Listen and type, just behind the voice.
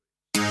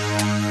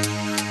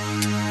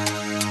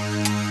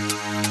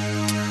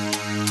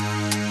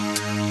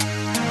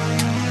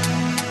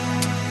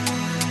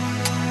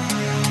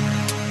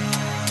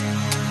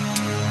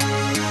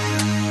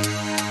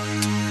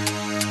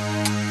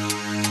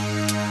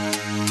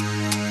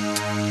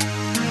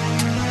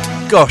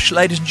gosh,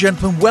 ladies and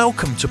gentlemen,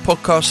 welcome to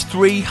podcast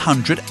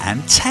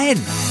 310.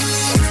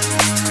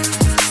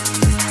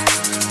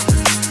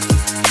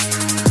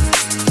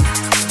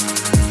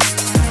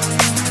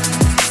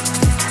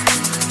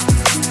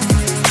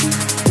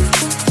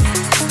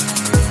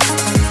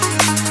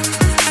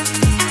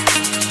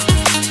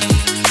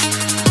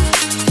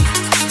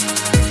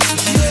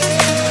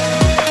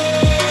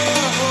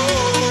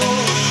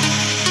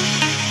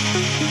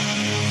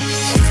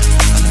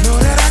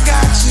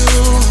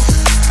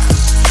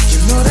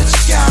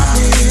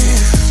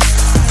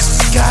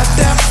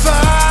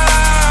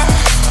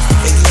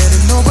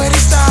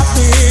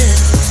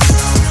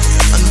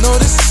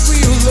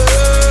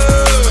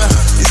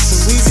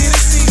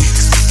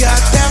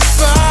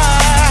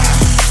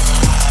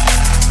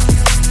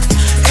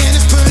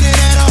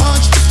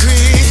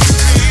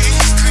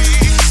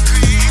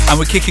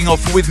 Kicking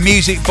off with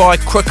music by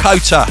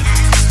Krakota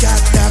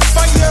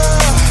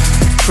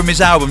from his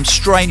album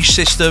Strange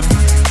System,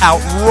 out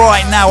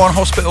right now on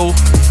Hospital.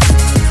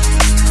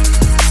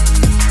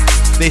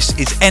 This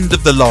is End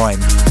of the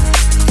Line.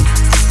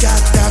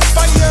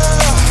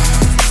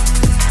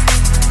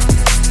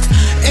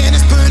 And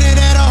it's burning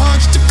at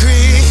 100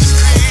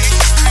 degrees.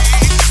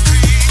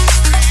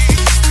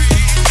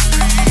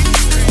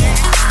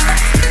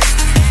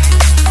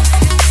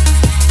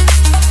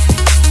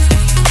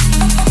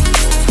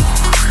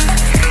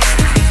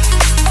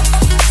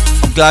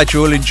 Glad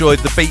you all enjoyed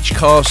the beach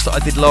cast that I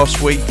did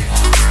last week.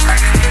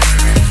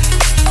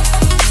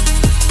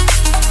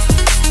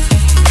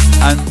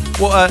 And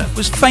what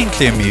was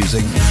faintly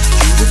amusing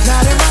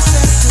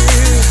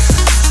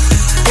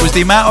was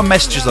the amount of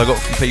messages I got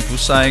from people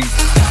saying,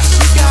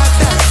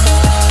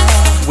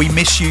 "We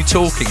miss you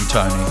talking,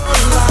 Tony,"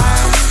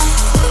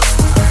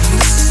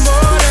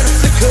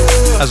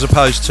 as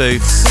opposed to,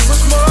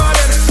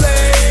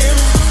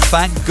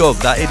 "Thank God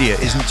that idiot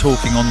isn't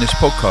talking on this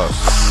podcast."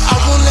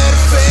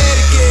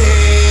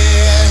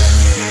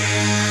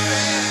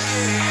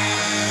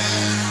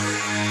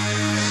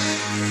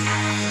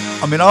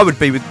 I mean, I would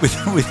be with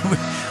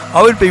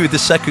I would be with the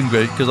second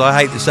group because I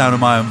hate the sound of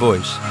my own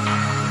voice.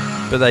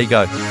 But there you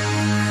go.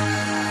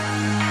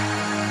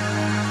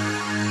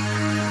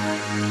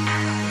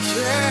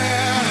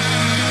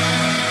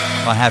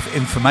 I have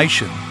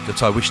information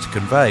that I wish to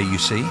convey, you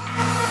see. I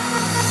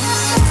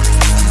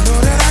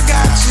know that I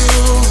got you.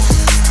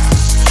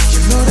 You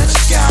know that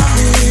you got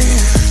me.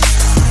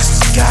 'Cause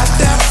you got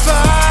that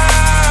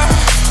fire.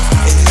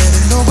 Ain't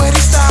letting nobody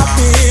stop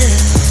me.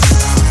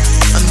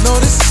 I know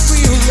this is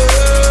real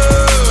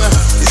love.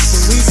 It's so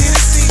easy to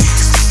see.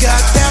 'Cause you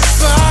got that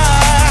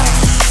fire.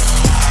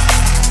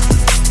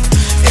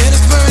 And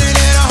it's burning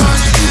at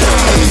 100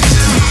 degrees.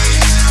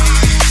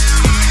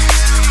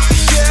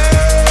 Yeah,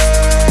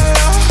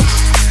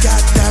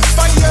 got that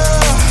fire.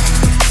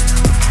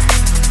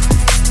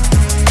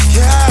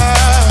 Yeah.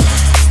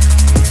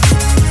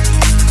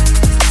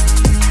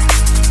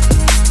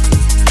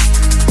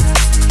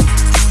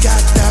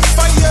 Got that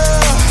fire.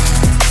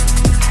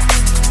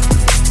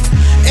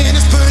 And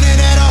it's burning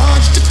at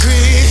 100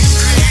 degrees.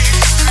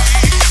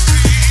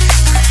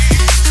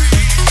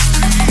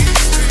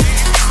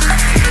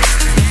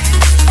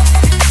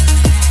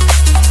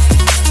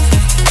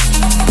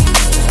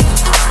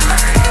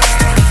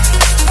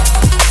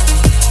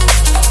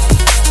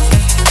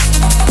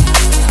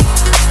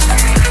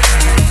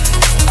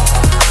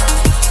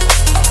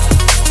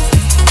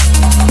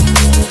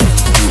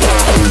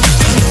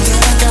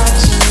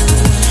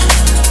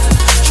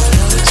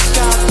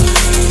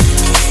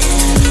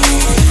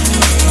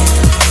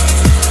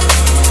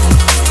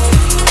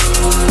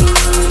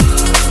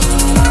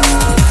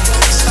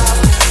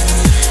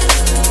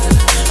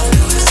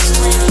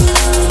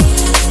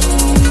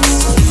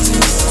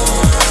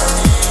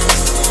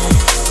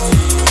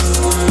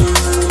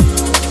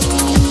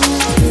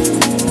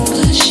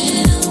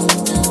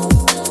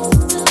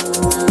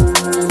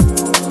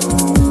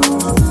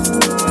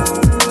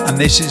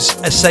 This is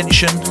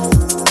Ascension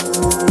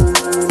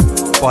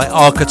by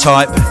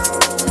Archetype,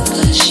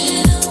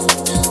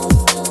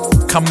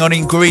 coming on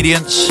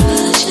Ingredients.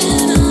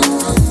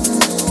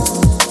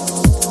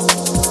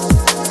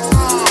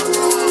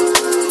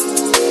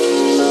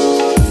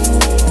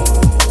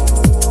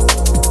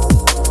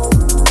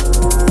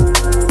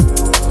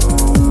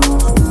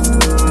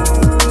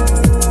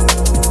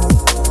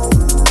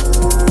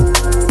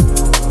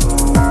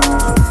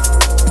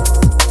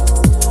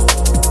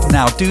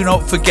 Now, do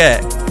not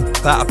forget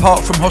that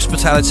apart from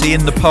Hospitality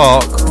in the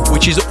Park,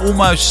 which is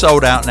almost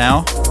sold out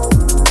now,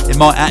 it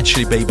might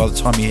actually be by the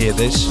time you hear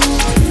this,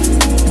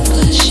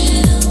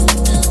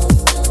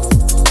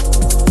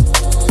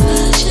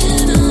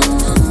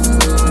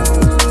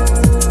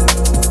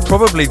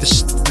 probably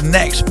the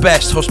next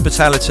best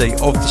Hospitality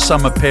of the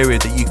summer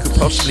period that you could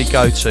possibly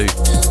go to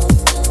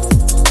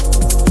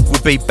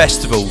would be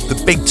Bestival, the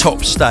Big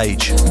Top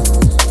stage.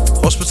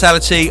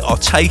 Hospitality are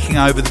taking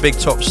over the Big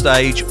Top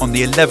stage on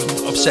the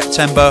 11th of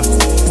September.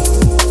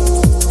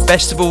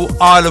 Bestival,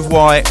 Isle of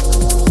Wight.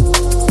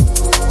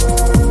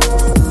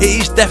 It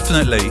is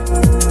definitely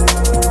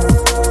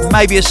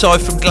maybe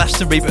aside from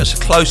Glastonbury, but it's a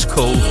close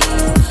call,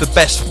 the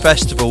best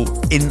festival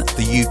in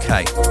the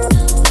UK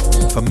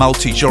for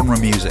multi-genre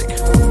music.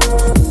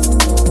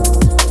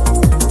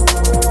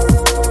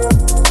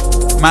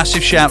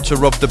 Massive shout to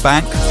Rob the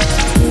Bank.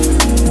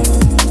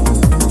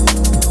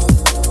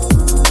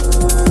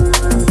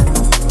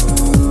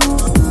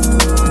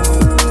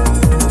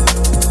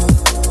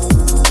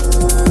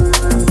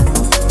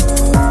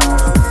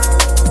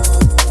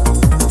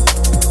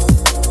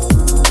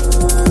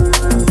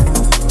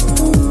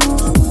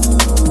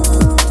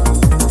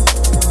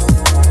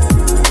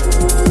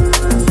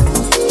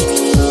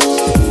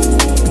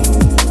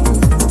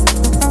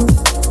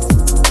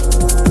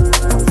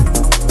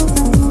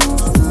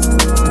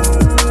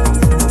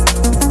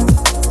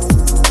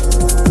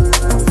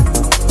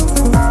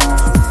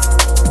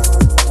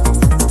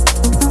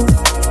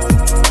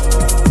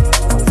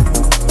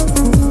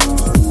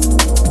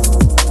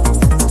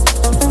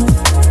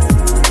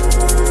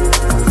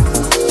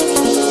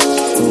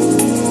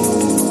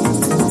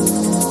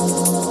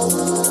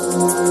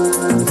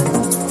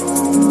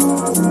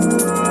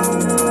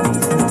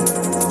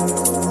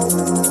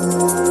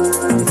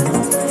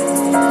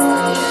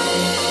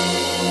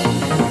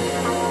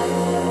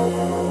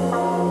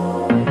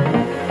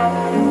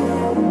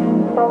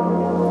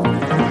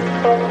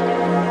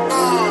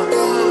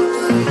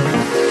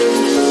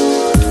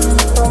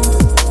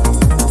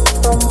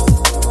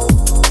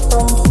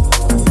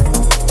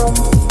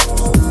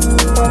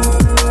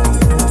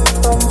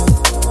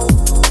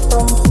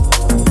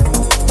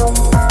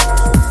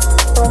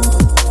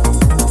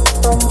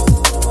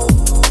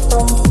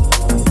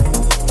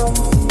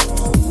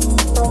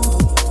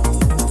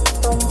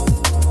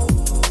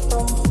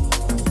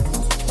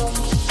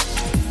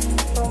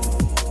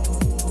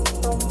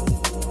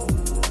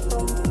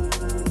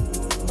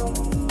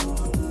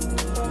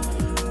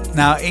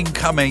 Now,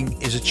 incoming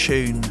is a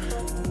tune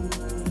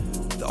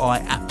that I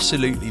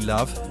absolutely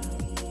love.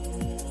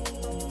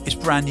 It's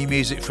brand new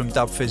music from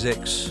Dub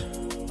Physics.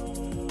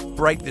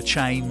 Break the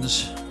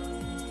Chains.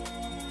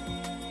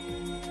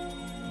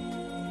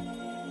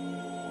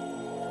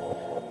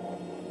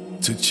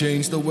 To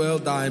change the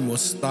world, I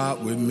must start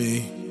with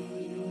me.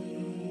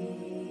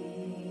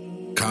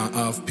 Can't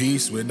have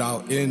peace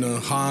without inner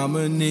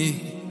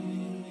harmony.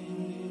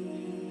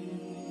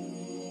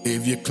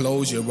 If you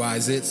close your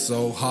eyes, it's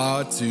so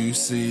hard to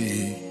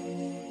see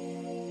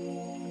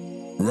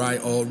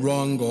right or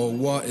wrong or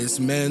what it's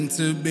meant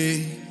to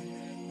be.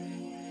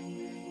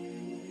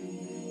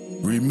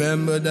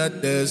 Remember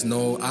that there's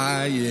no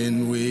I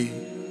in we.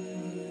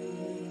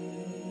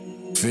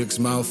 Fix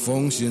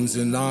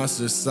malfunctions in our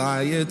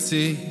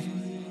society.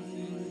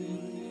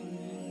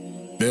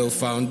 Build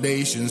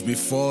foundations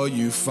before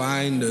you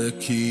find the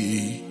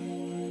key.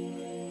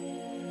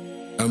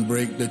 And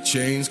break the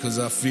chains, 'cause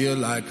I feel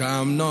like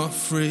I'm not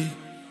free.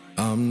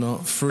 I'm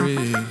not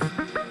free.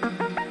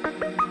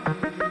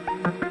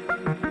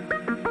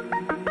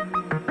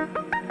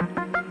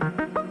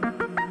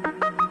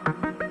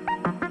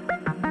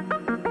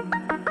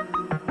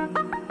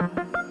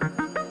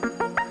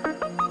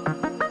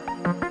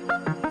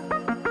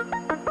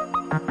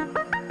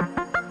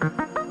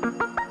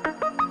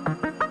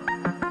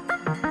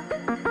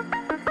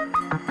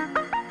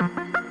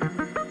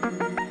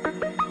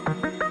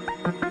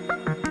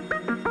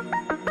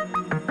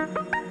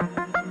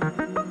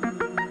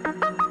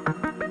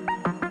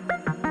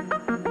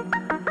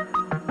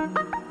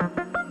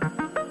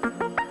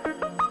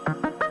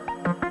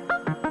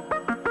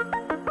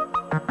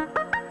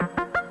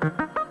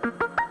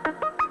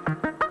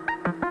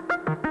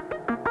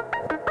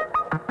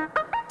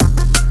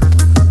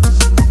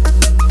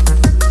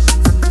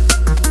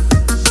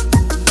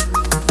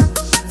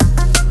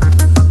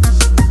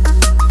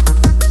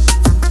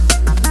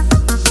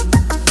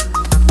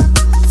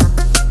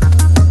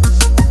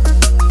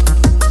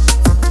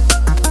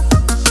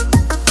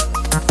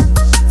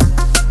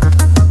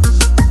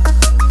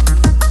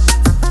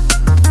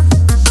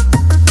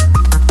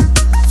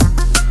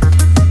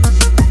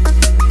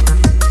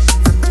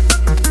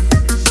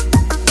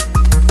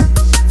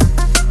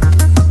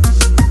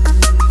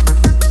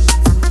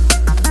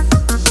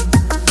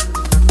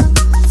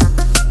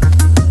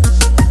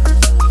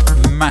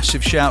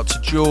 Shout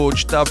to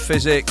George, Dub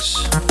Physics,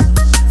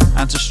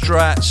 and to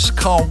Strats.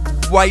 Can't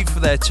wait for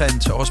their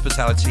tent at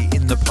Hospitality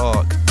in the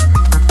Park.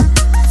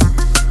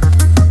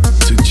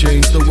 To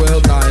change the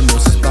world, I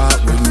must start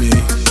with me.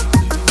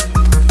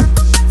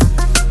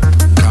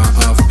 Can't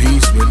have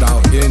peace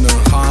without inner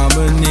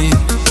harmony.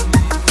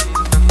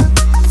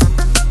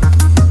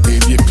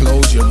 If you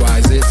close your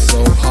eyes, it's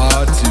so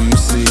hard to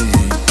see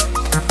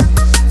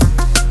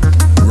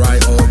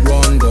right or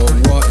wrong or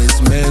what it's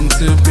meant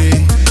to be.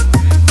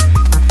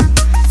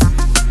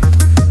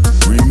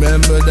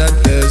 Remember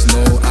that there's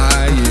no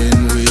I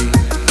in we.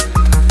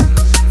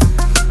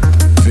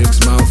 Fix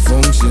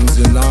malfunctions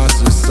in our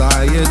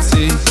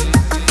society.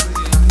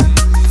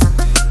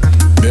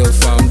 Build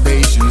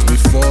foundations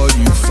before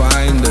you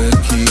find the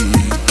key.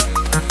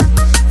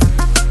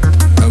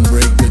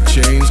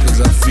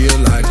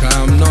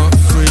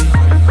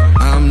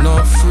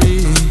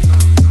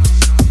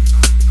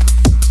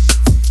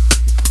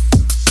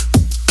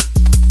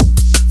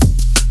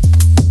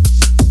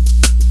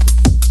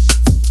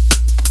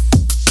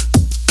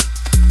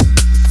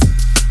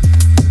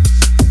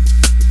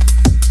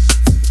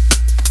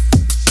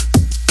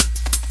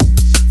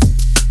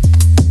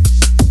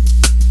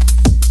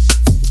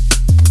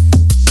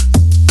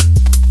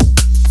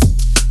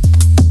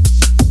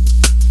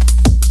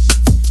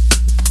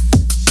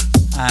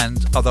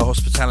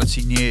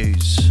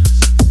 Leeds.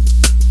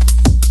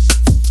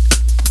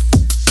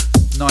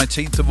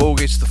 19th of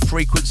August, the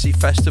Frequency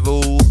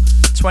Festival.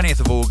 20th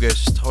of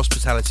August,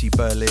 Hospitality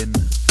Berlin.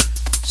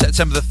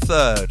 September the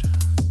 3rd,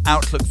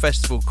 Outlook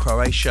Festival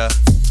Croatia.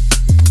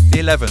 The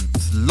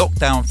 11th,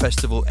 Lockdown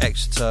Festival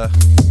Exeter.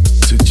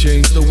 To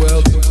change the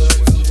world.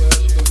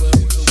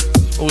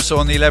 Also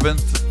on the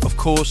 11th, of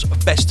course,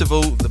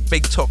 Festival, the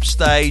Big Top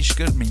Stage,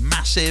 going to be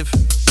massive.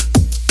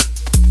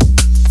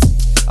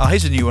 Oh,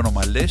 here's a new one on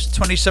my list.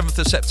 27th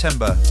of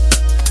September,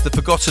 The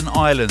Forgotten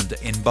Island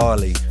in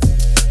Bali.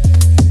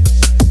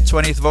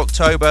 20th of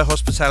October,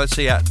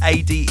 Hospitality at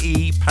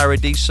ADE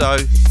Paradiso,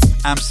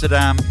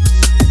 Amsterdam.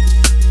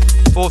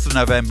 4th of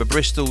November,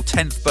 Bristol,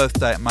 10th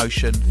birthday at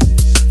Motion.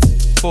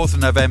 4th of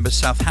November,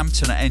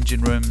 Southampton at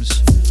Engine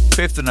Rooms.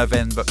 5th of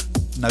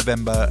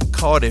November,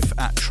 Cardiff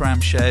at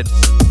Tramshed.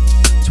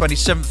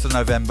 27th of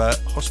November,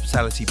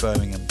 Hospitality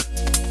Birmingham.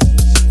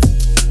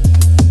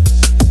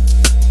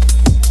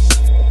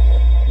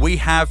 We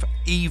have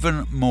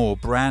even more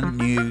brand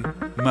new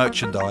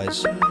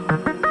merchandise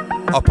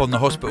up on the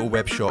Hospital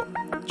web shop.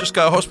 Just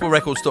go to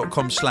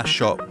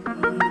hospitalrecords.com/shop.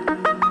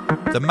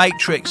 The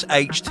Matrix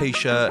H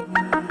t-shirt,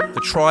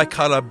 the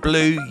Tricolour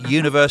Blue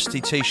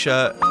University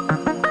t-shirt,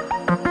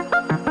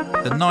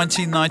 the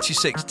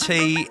 1996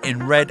 tee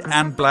in red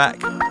and black,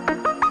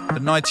 the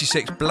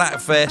 96 black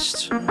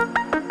vest,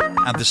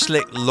 and the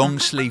slick long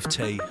sleeve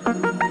tee.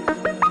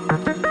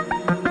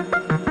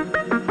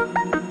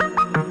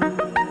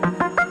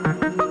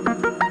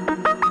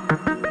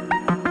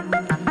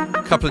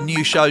 Couple of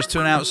new shows to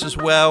announce as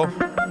well.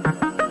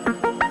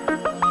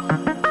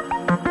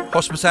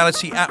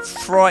 Hospitality at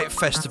Fright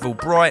Festival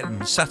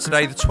Brighton,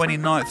 Saturday the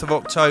 29th of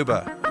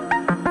October.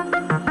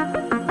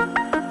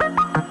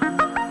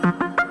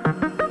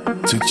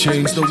 To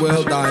change the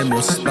world, I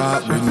must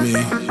start with me.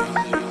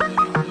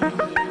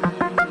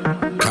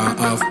 Can't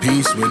have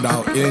peace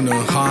without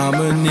inner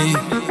harmony.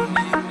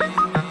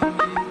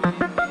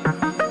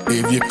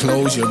 If you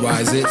close your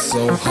eyes, it's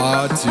so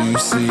hard to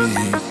see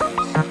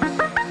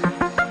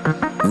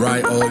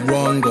right or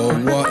wrong or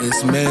what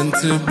it's meant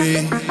to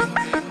be.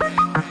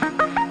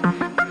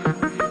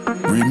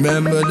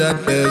 Remember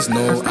that there's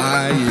no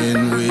I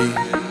in we.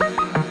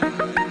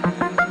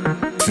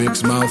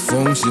 Fix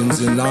malfunctions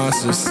in our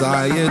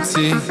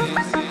society.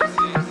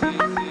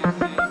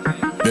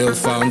 Build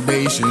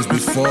foundations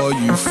before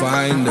you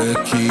find the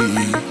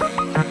key.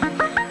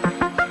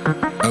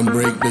 And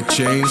break the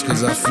chains,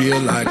 'cause I feel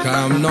like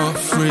I'm not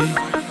free.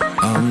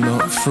 I'm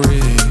not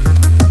free.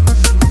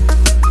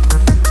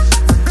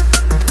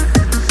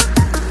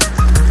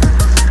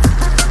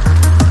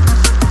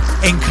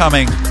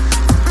 Incoming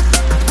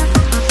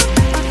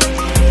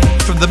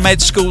from the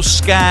Med School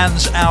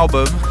Scans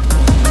album,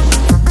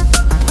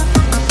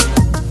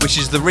 which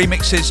is the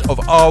remixes of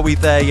Are We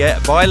There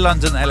Yet by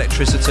London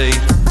Electricity.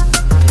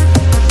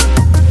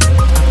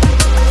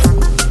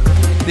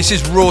 This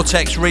is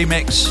Rawtex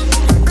remix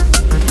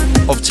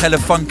of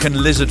Telefunken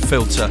Lizard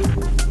Filter.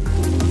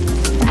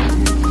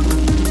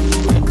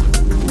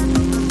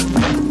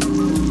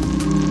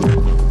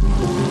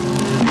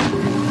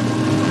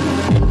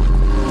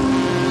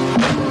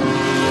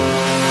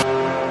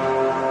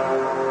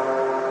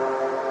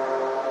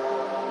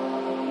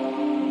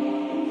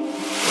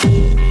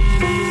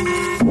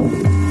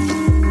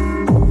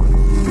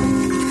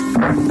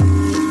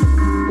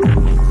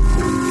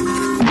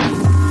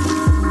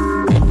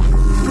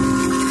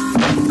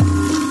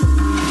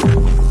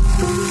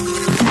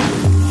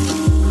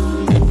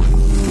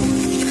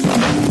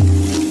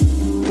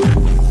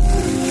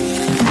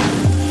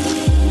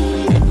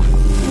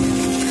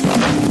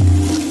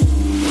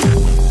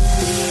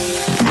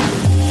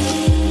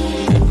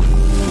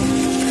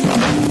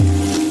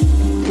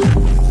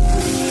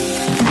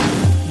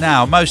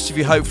 Now, most of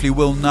you hopefully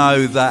will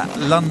know that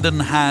London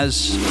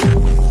has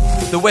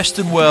the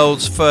Western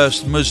world's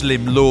first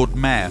Muslim Lord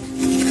Mayor,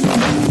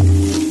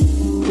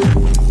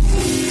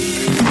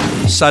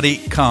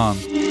 Sadiq Khan.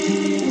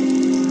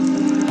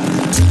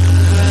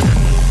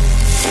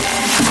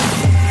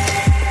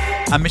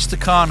 And Mr.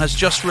 Khan has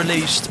just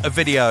released a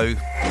video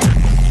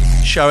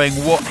showing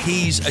what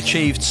he's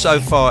achieved so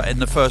far in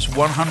the first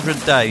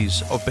 100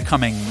 days of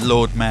becoming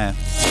Lord Mayor.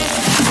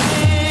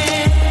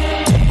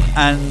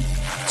 And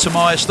to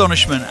my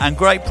astonishment and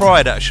great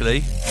pride,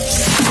 actually,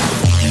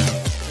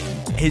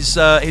 his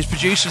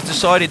producers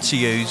decided to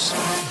use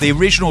the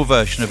original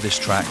version of this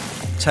track,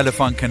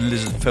 Telefunken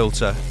Lizard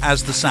Filter,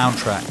 as the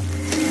soundtrack.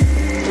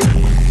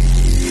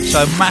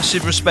 So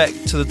massive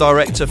respect to the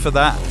director for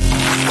that.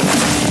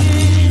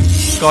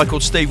 A guy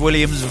called Steve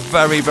Williams, a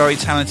very, very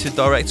talented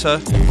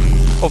director.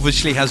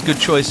 Obviously has good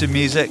choice in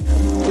music.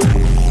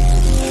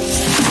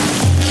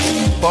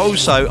 But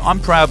also, I'm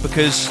proud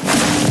because,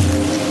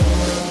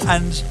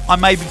 and I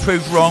may be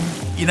proved wrong,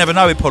 you never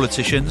know with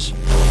politicians,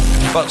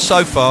 but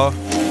so far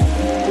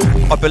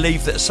I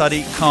believe that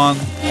Sadiq Khan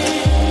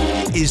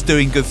is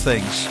doing good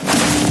things.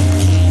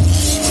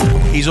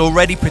 He's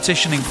already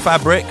petitioning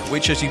Fabric,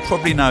 which, as you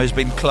probably know, has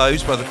been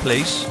closed by the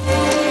police.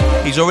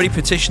 He's already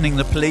petitioning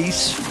the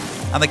police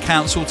and the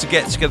council to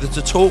get together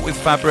to talk with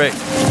Fabric,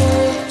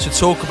 to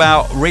talk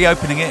about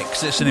reopening it,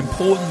 because it's an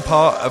important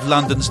part of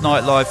London's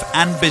nightlife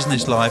and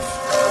business life.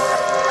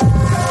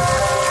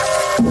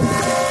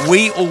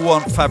 We all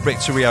want Fabric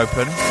to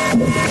reopen,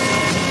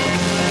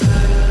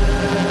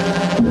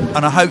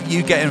 and I hope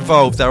you get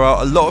involved. There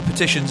are a lot of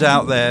petitions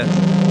out there,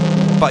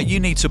 but you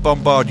need to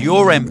bombard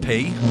your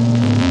MP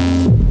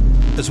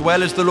as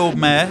well as the Lord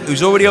Mayor,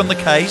 who's already on the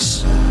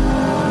case.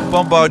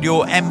 Bombard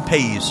your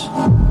MPs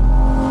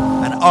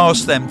and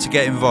ask them to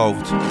get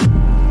involved.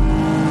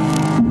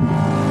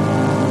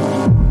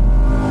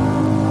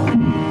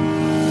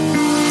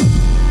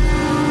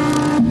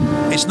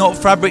 It's not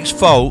Fabric's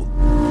fault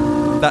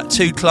that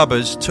 2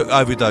 clubbers took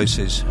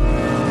overdoses.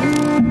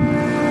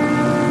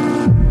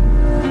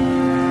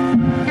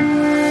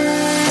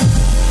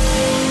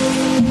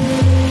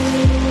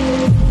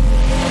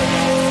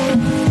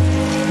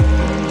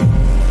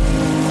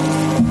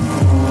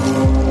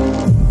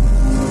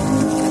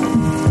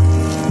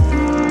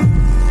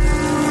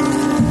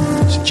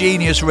 It's a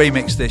genius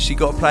remix, this. You've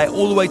got to play it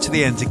all the way to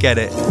the end to get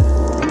it.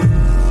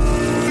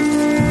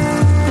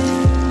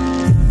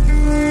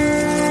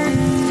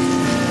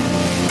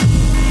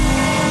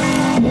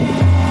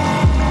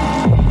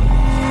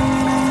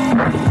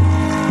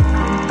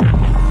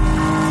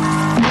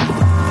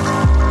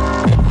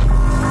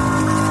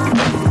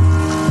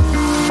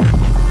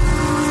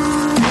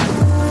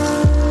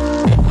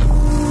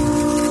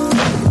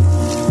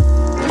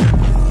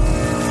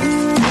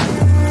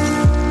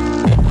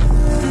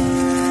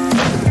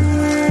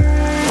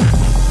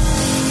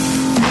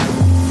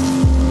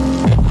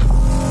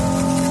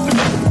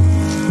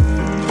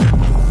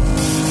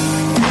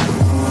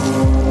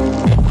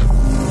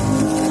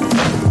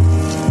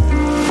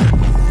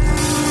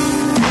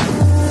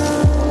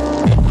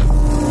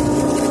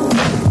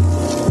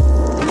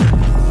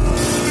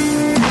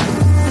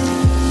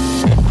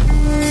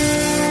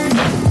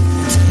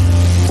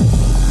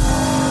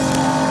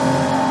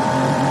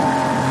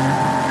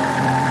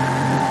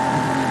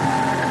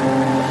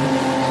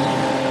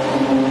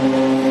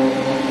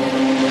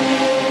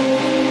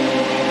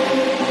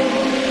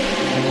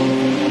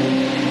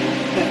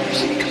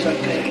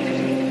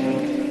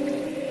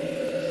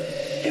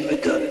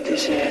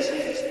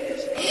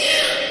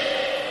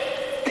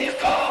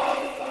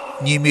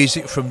 New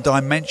music from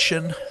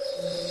Dimension.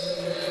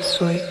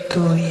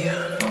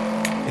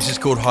 This is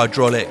called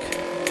Hydraulic.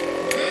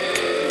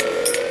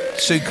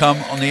 Soon come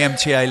on the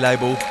MTA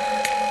label.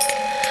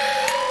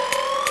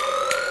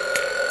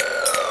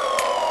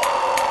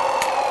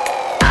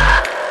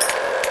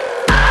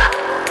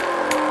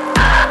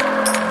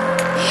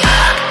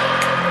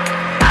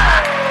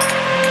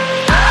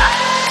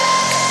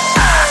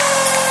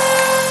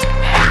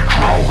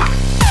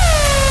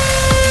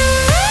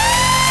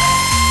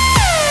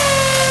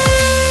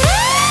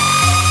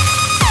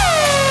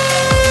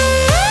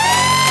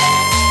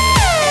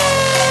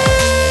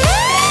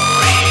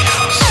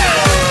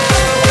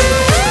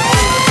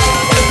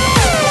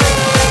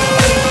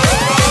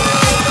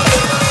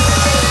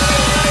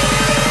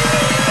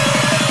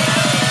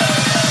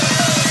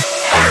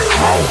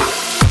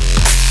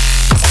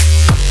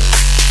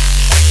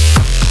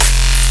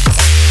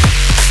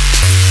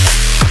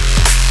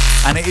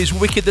 And it is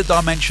wicked that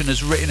Dimension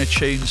has written a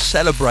tune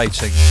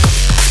celebrating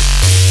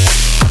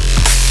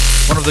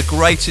one of the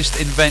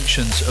greatest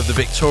inventions of the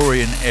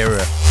Victorian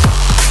era.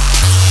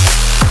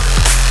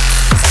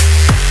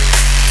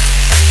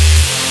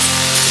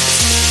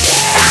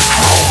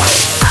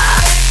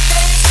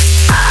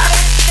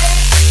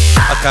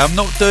 Okay, I'm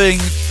not doing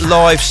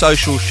live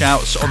social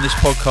shouts on this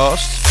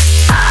podcast,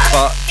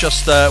 but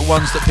just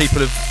ones that people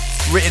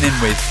have written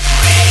in with.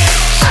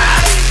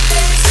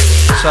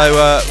 So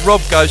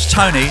Rob goes,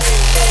 Tony,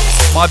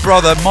 my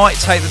brother might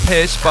take the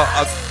piss, but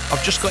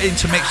I've just got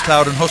into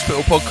Mixcloud and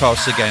Hospital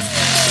podcasts again.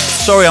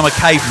 Sorry, I'm a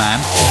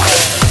caveman.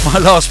 My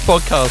last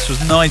podcast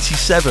was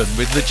 97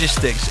 with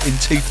Logistics in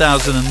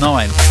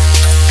 2009.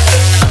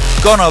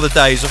 Gone are the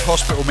days of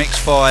Hospital Mix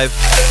 5,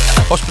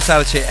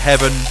 Hospitality at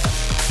Heaven,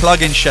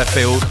 Plug in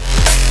Sheffield,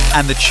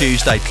 and the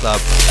Tuesday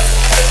Club.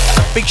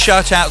 Big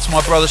shout out to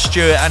my brother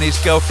Stuart and his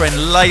girlfriend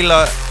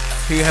Layla,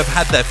 who have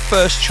had their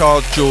first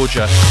child,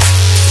 Georgia.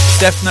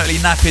 Definitely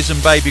nappies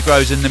and baby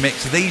grows in the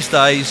mix these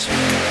days,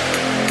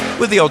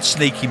 with the odd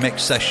sneaky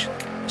mix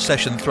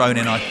session thrown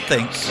in, I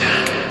think.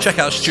 Check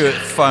out Stuart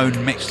Phone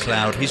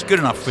Mixcloud. He's good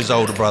enough for his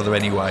older brother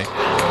anyway.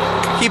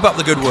 Keep up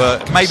the good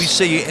work. Maybe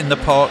see you in the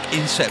park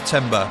in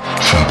September.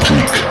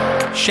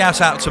 Shout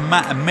out to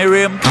Matt and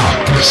Miriam,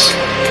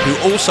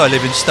 who also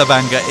live in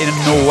Stavanger in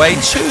Norway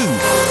too.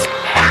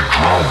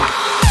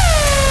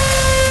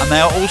 And they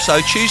are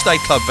also Tuesday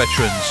Club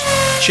veterans.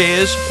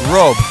 Cheers,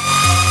 Rob.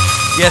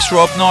 Yes,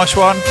 Rob, nice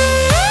one.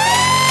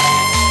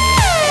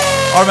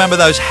 I remember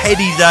those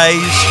heady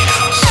days.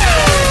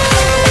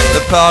 The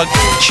Plug,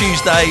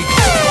 Tuesday.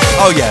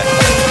 Oh yeah.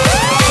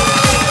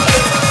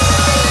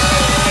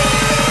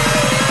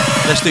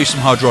 Let's do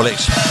some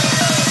hydraulics.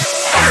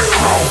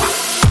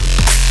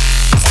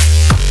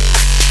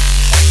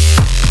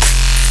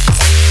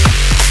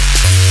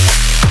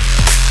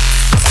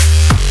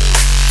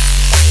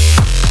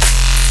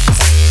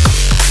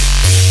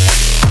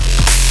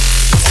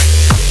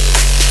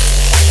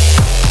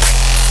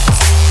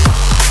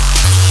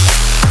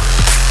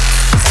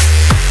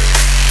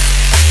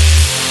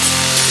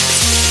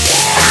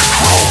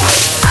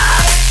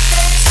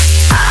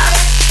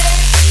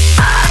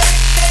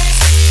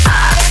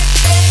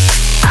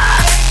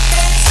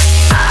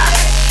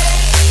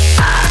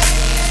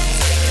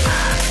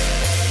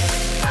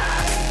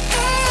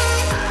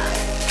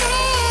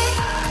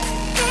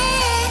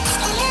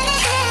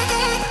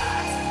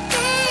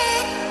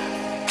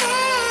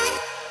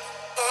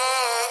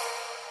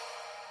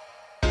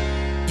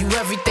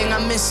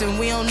 I'm missing,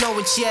 we don't know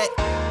it yet.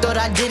 Thought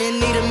I didn't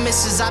need a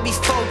missus, I be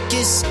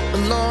focused. But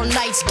long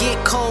nights get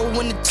cold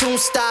when the tune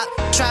stop.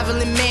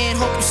 Traveling man,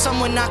 hope you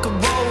someone I could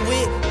roll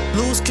with.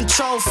 Lose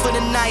control for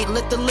the night,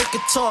 let the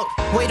liquor talk.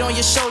 Weight on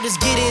your shoulders,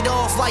 get it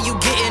off while you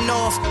getting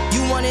off.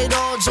 You want it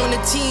all, join the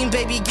team,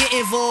 baby, get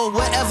involved.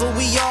 Wherever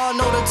we are,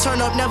 know the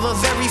turn up never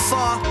very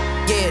far.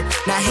 Yeah,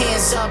 now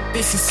hands up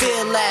if you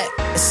feel that.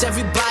 It's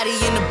everybody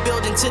in the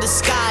building to the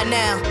sky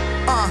now.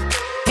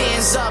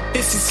 Hands up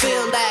if you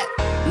feel that.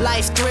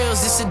 Life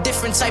thrills, it's a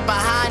different type of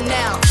high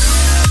now.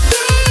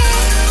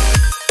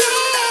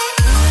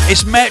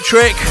 It's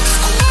Metric.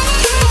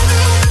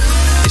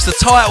 It's the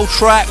title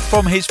track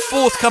from his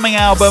forthcoming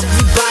album,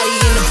 Everybody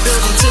in the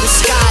building to the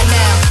sky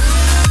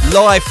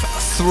now. Life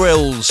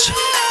Thrills.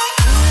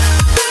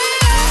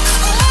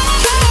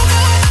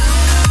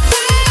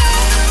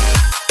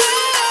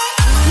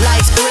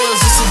 Life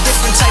thrills, it's a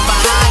different type of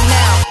high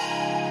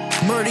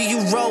now. Murder you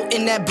wrote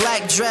in that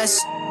black dress.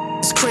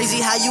 It's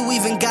crazy how you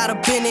even got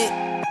up in it.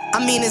 I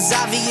mean, it's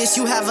obvious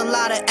you have a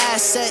lot of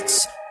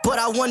assets, but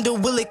I wonder,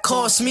 will it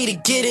cost me to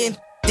get in?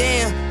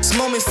 Damn, this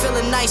moment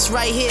feeling nice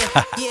right here.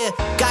 Yeah,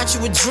 got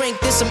you a drink,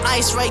 there's some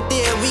ice right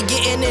there. We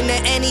getting into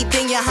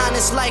anything your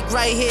highness like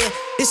right here.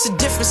 It's a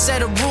different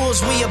set of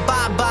rules we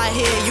abide by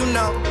here, you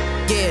know.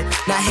 Yeah,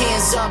 now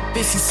hands up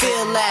if you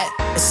feel that.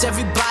 It's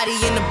everybody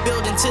in the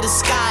building to the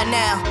sky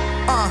now.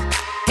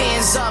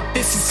 Hands up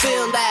if you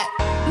feel that.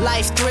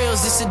 Life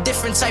thrills, it's a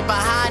different type of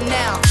high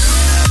now.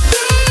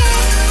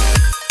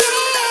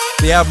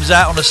 The album's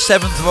out on the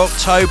 7th of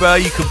October.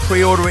 You can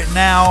pre-order it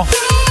now.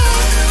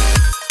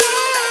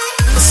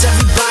 It's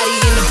everybody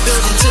in the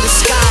building to the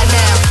sky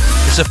now.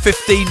 It's a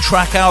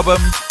 15-track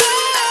album.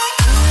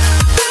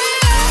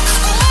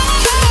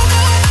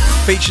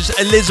 Features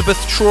Elizabeth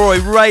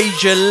Troy,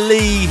 Ranger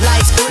Lee,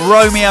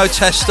 Romeo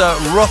Tester,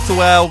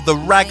 Rothwell, the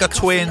Ragga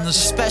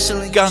Twins,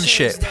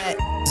 Gunship.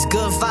 It's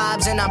good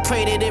vibes and I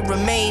pray that it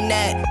remain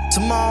that.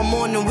 Tomorrow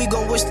morning we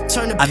gon' wish to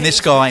turn the and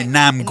this guy,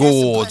 Nam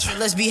Gord.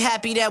 Let's be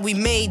happy that we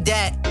made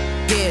that.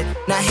 Yeah,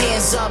 now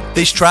hands up.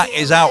 This track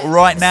is out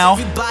right now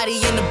Everybody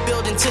in the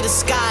building to the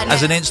sky now.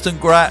 as an instant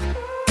grat,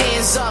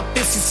 Hands up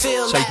if you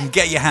feel so you can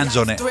get your hands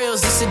on it.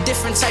 Thrills, it's a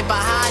different type of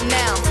high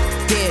now.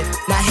 Yeah,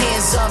 now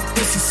hands up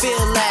if you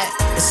feel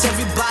that. It's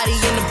everybody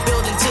in the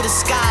building to the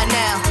sky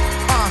now.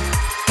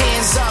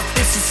 Hands up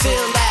if you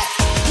feel that.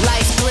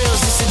 Life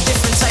thrills, it's a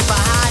different type of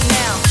high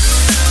now.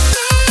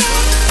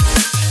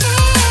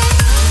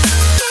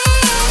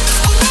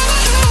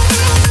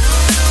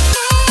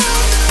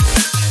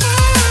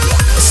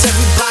 It's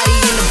everybody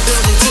in the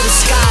building to the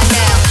sky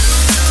now.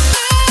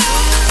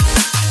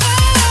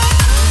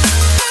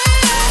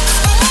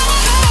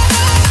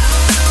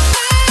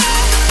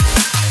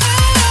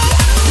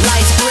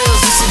 Life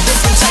thrills, it's a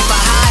different type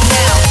of high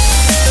now.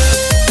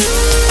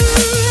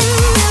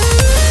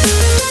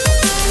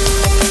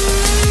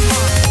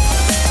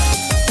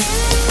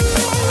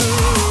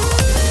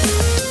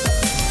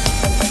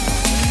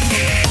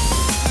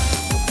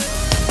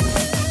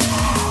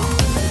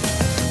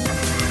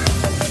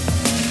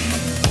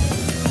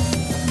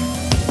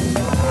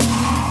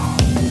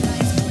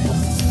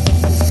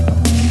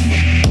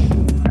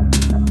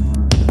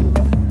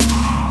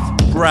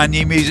 Brand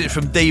new music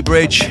from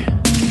D-Bridge.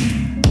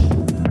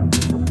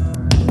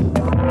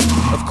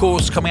 Of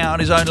course, coming out on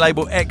his own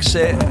label,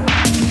 Exit.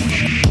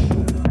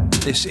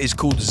 This is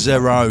called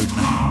Zerone.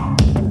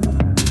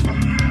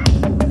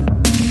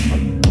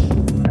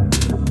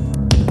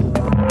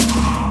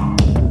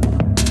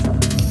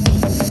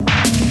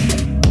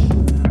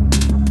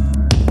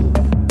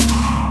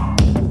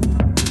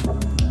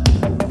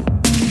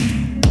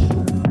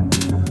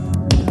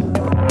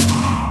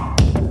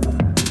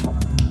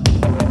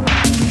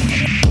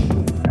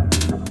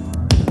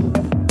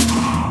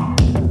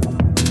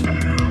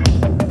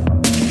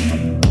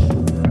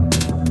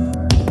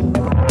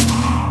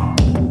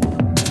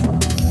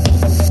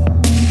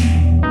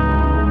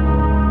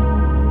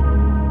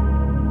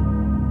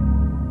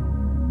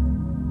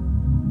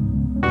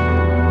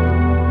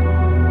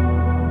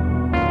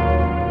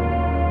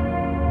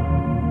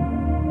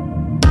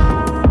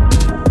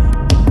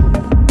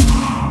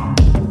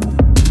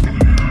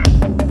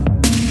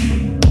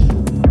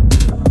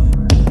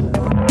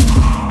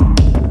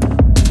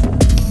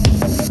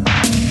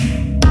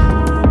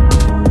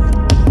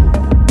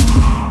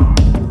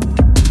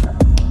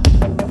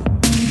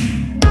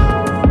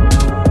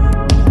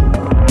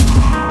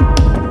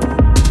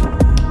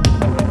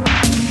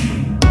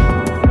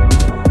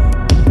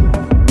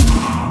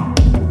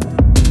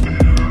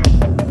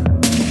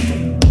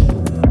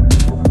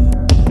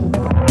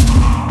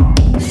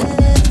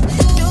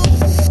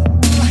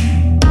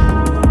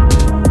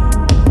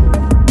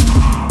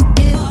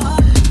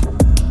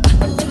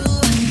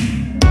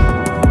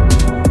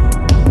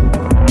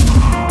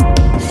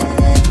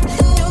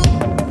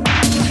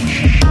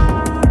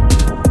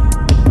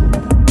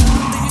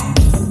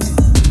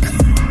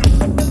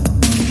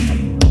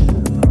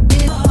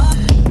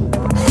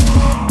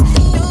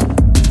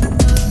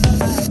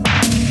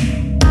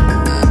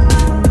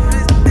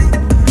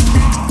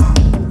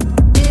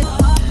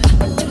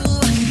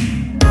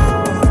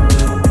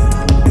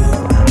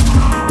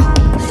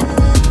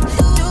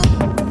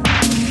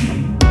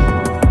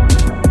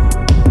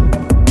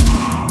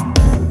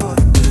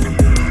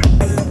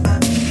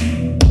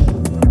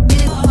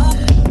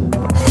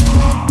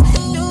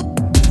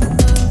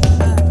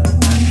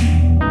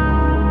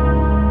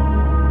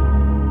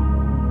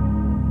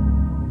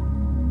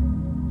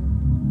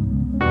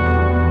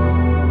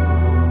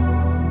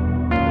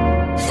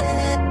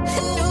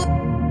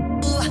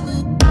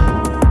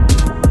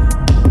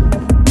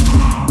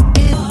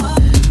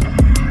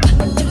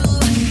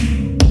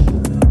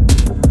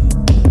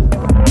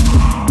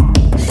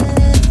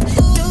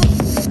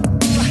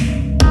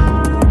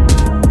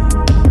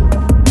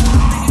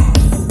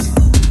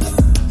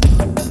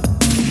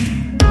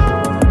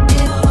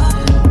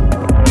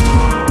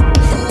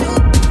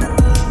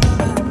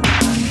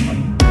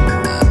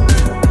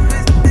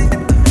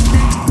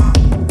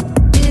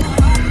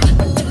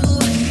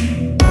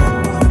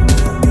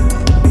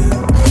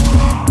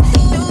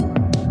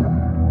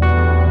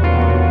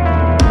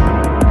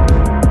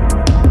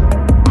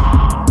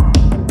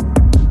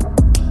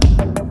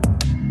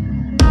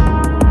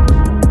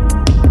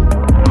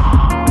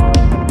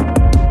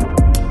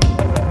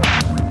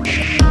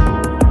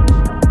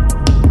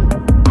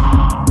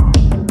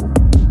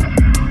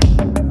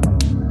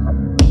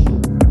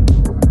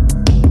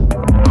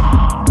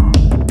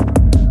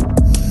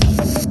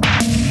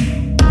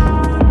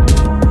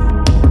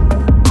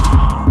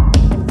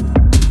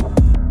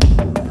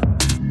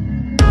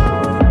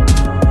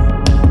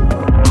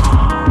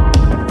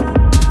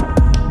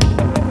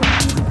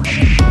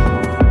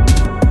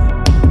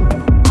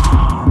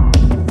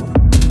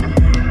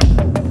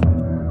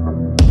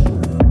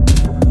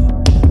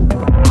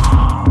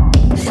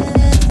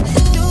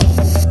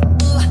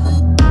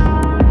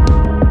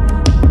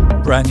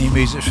 Brand new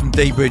music from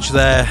D-Bridge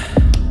there.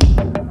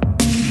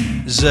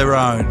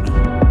 Zerone.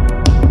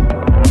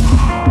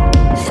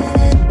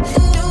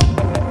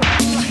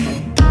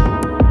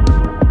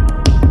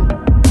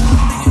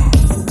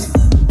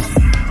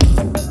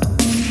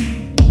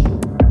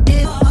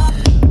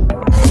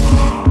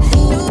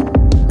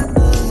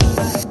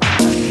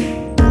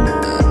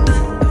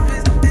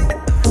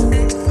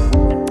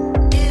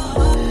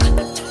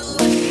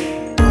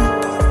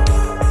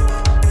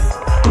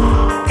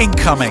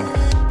 Incoming.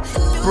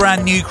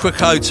 Brand new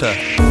Krakota.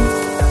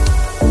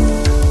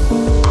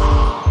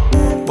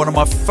 One of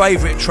my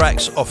favourite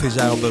tracks off his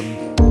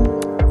album.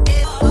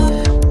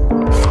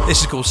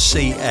 This is called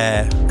Sea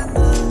Air.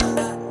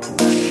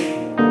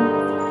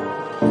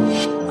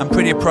 And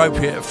pretty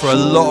appropriate for a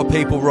lot of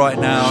people right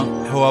now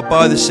who are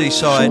by the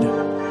seaside,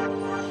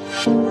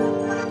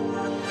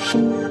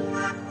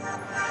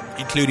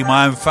 including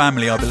my own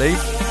family, I believe.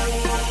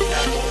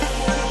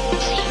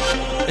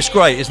 It's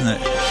great, isn't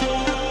it?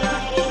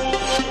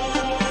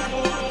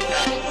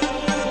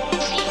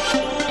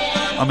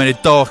 I'm in a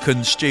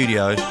darkened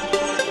studio.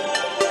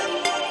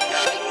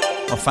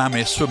 My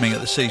family is swimming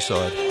at the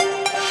seaside.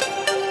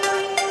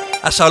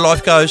 That's how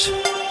life goes.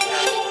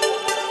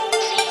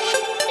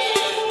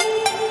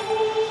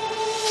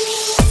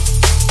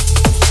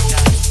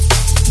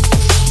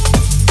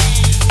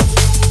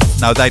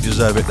 No, they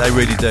deserve it. They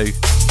really do.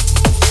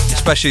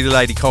 Especially the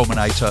Lady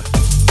Culminator.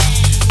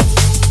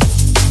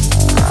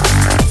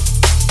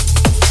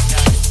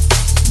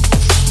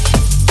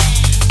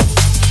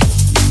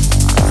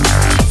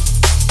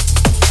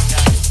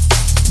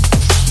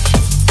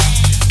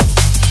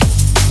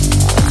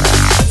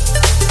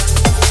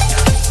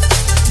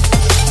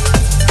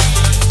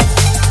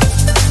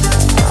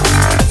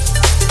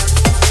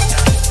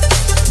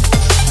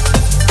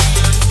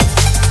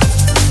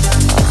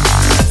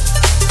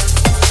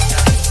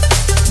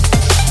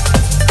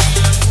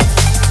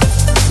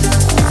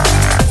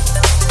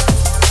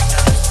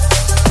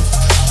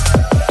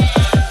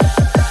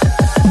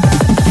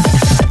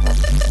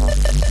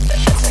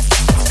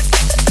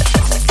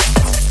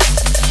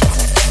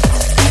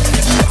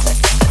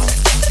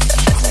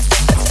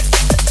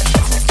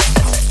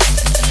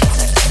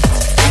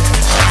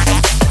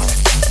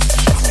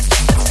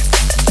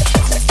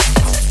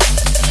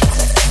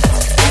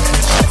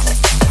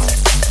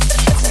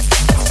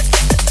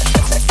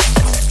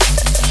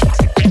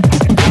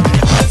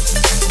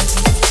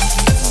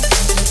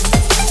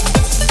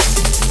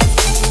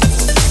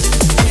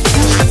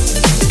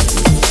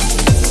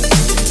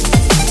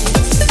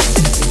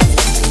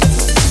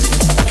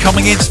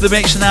 Coming into the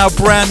mix now,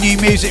 brand new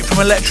music from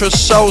Electro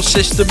Soul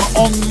System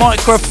on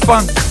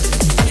Microfunk.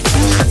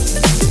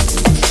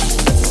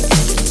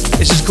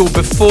 This is called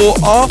Before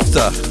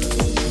After.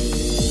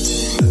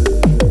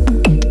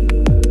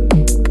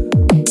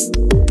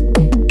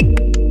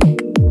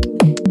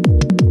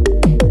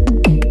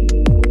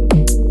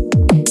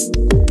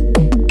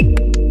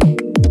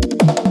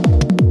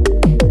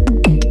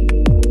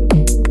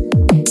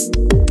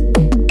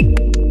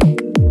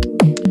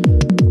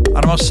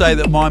 I must say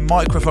that my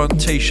Microphone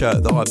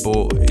t-shirt that I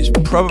bought is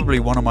probably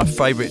one of my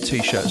favourite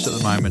t-shirts at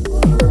the moment.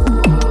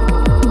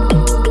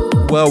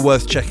 Well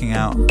worth checking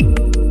out.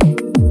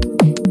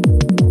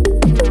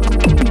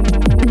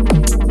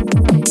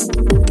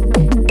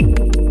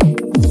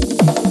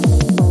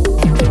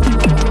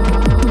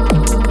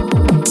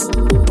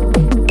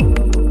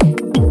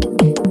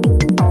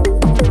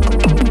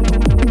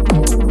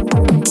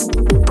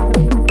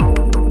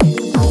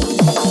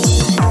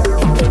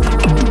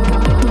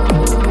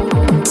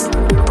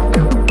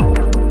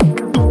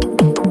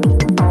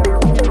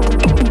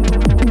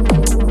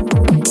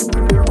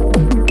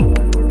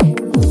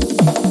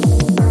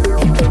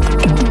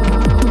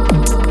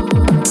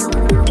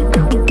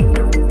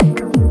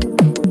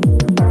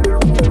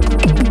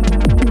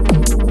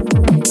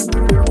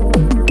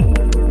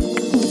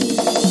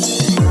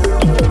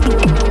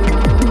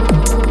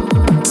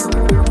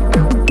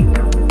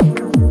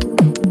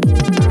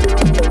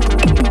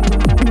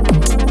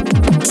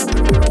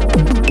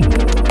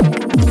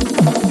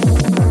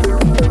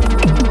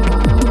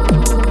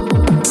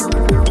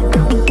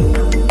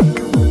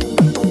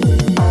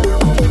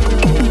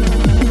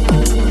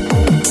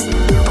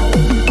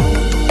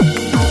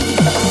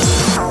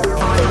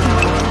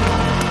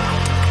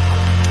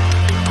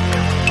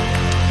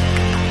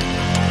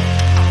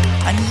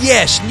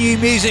 Yes, new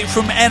music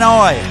from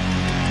NI.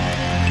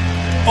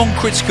 On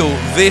Critical,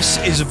 this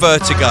is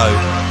Vertigo.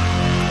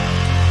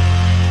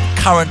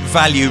 Current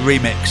Value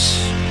remix.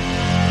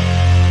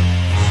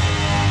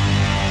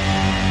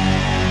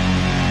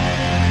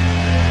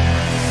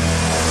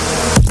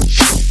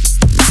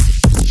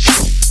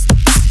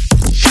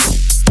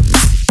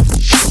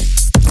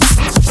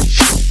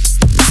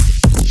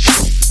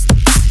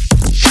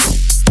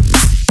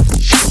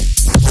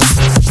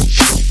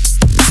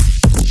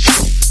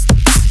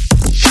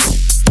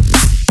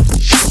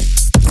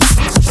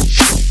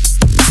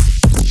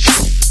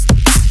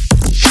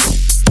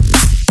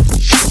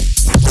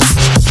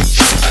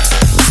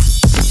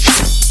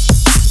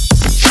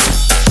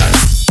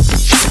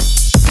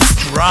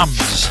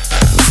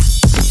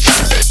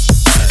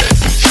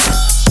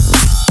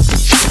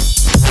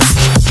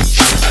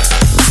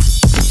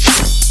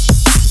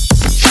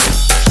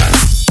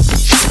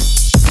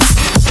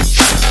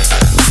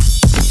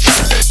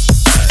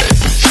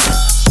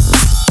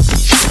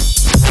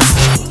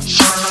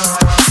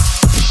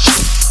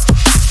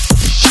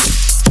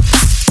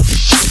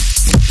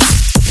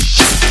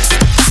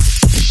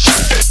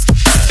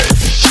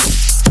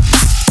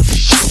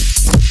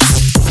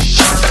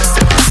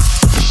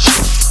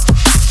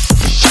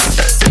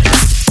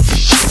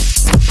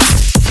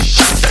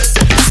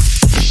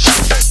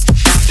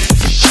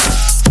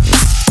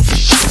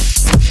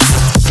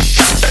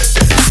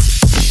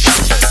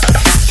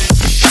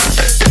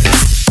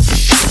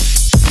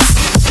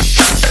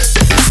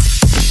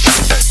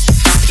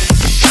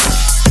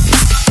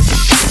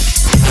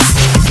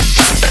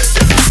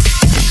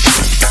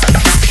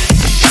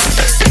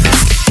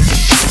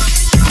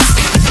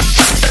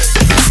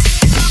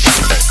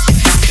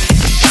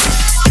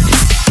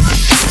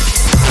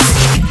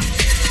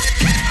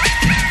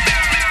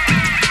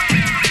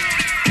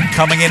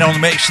 Coming in on the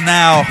mix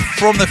now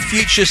from the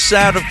Future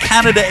Sound of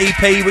Canada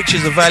EP, which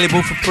is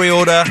available for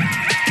pre-order.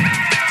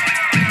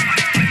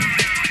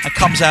 It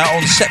comes out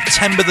on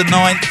September the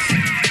 9th.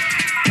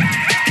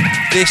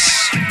 This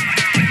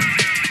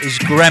is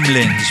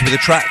Gremlins with a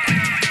track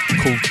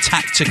called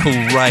Tactical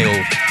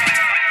Rail.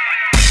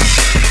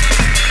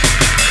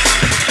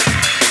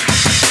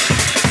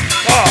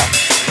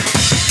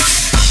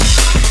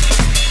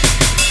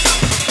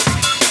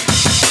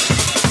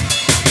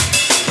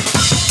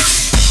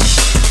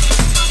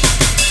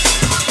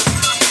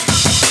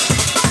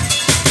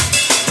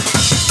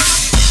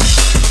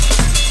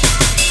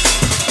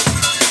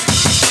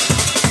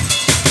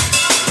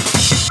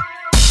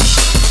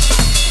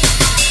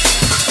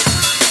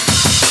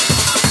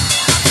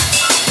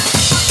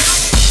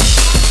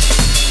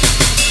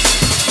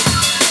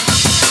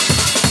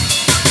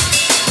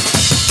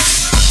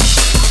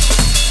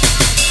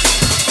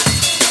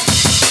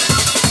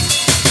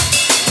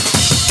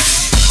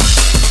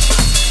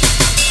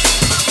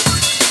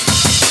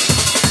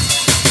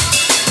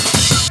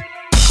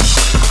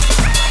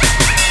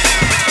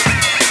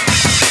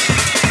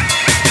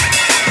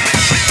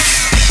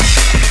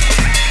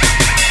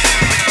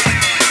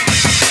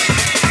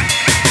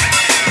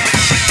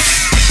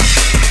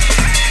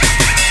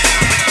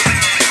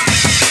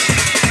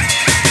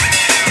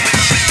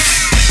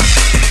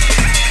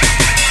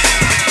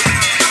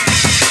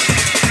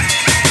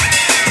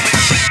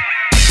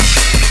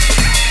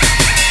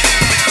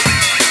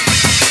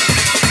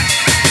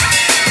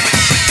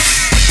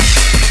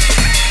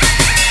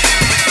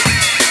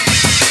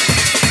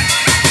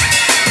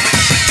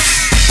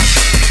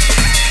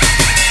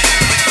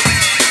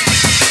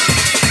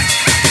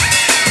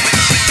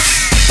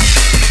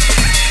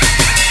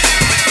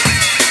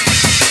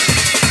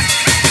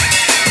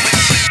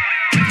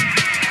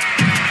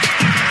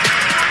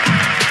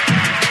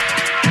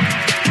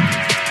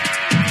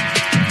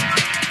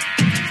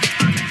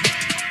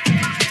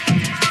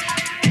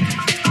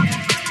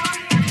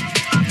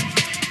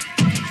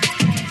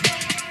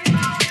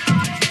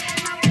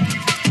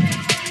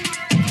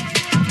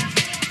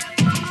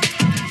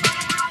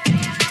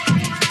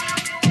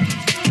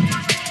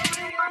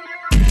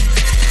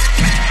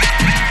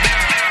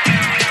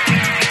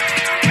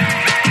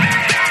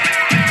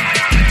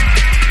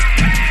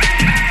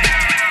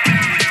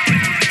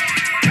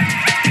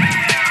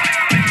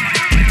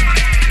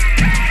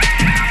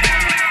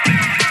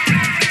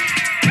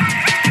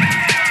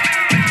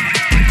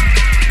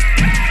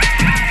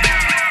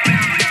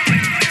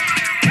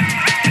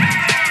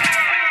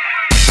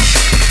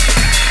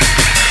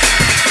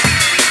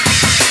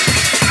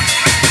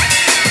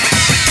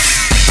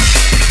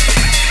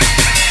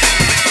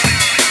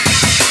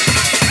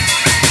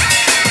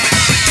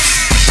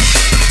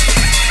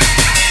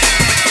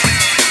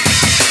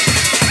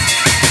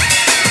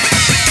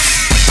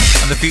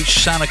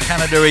 Sound of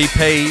Canada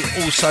EP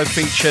also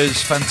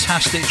features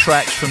fantastic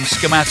tracks from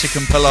Schematic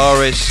and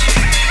Polaris,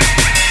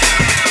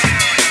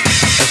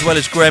 as well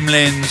as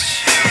Gremlins.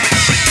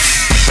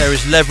 There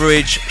is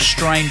Leverage,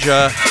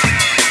 Stranger.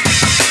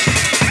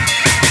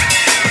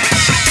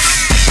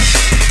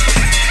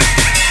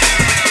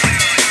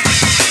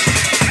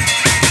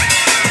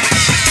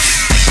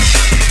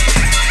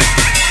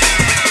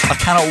 I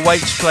cannot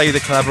wait to play the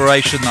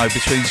collaboration though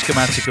between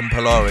Schematic and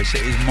Polaris.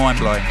 It is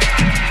mind-blowing.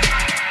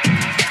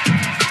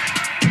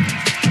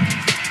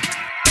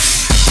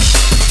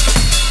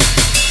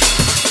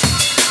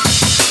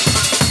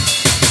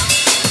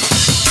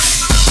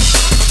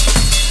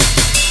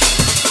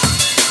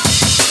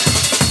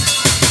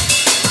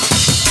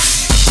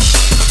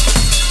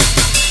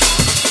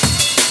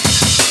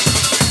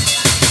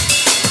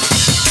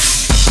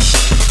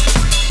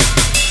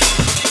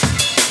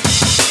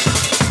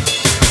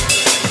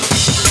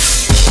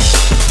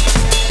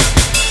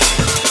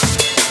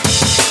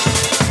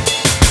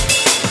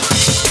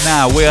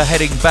 Now we are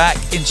heading back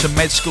into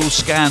Med School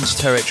Scans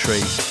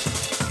territory.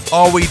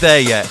 Are we there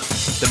yet?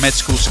 The Med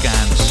School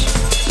Scans.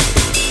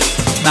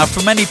 Now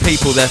for many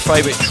people their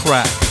favourite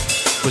track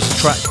was a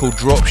track called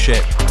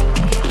Dropship.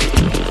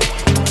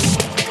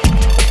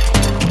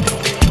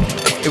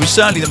 It was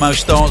certainly the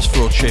most dance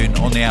floor tune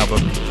on the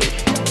album.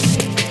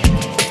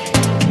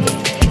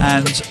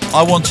 And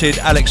I wanted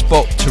Alex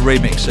Bock to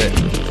remix it.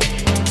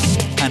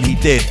 And he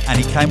did, and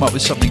he came up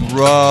with something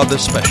rather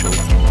special.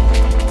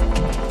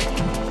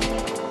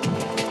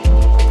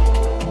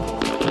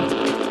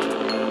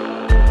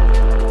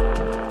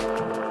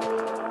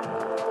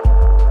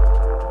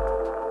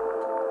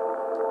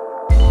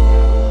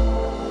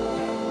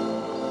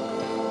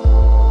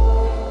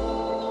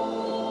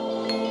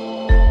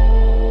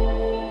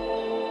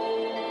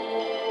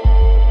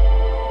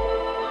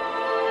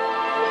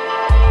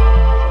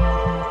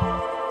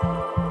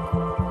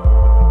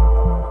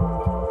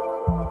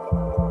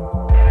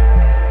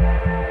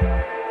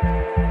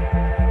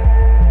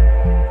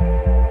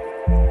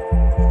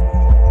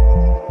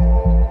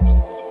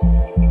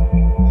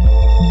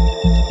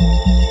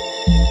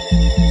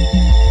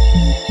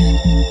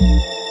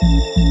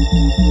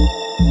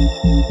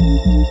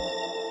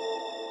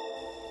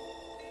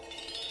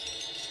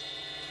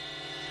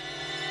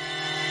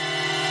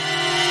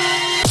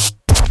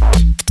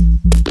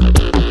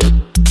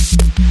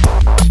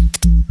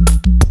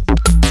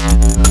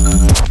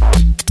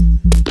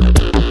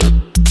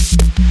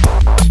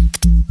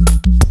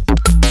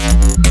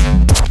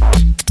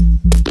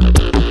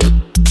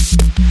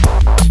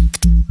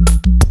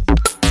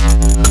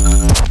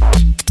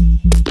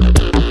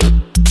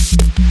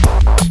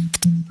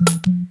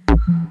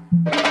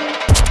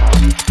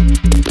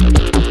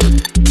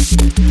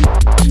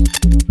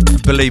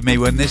 believe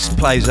me, when this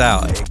plays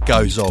out, it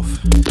goes off.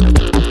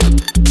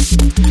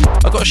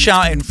 I got a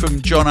shout in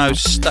from Jono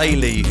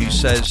Staley, who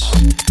says,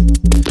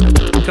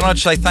 can I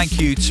just say thank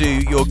you to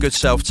your good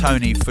self,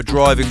 Tony, for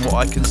driving what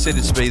I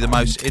consider to be the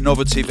most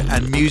innovative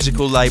and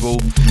musical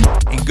label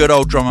in good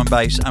old drum and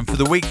bass, and for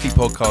the weekly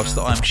podcast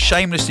that I'm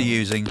shamelessly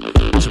using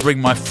to bring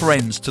my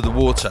friends to the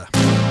water.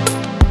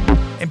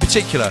 In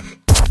particular,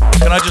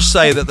 can I just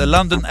say that the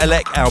London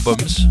Elec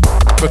albums,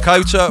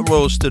 Krakota,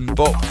 Royalston,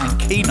 Bop and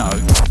Kino,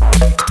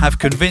 have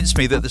convinced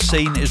me that the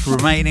scene is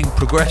remaining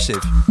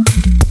progressive,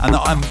 and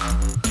that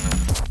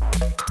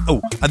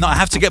I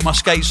have to get my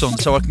skates on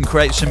so I can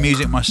create some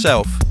music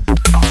myself.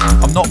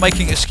 I'm not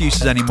making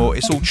excuses anymore.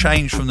 It's all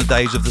changed from the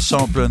days of the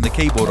sampler and the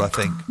keyboard, I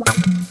think.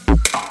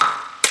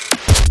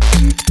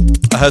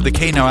 I heard the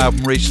Kino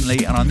album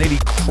recently and I nearly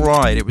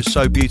cried. It was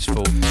so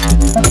beautiful.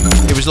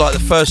 It was like the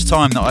first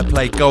time that I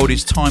played Gold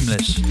is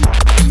Timeless.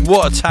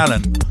 What a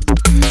talent.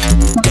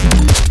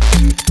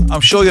 I'm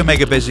sure you're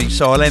mega busy,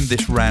 so I'll end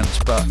this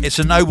rant, but it's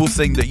a noble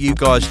thing that you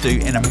guys do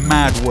in a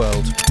mad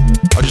world.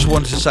 I just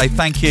wanted to say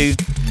thank you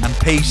and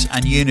peace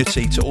and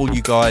unity to all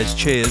you guys.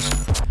 Cheers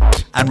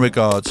and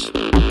regards.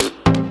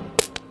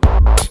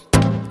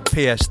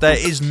 P.S. There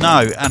is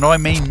no, and I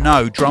mean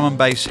no, drum and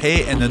bass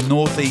here in the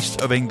northeast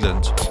of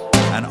England,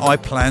 and I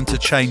plan to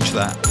change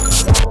that.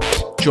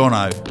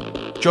 Jono,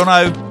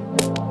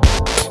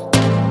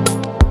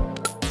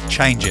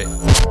 change it.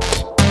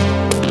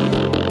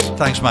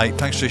 Thanks, mate.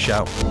 Thanks for the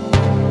shout.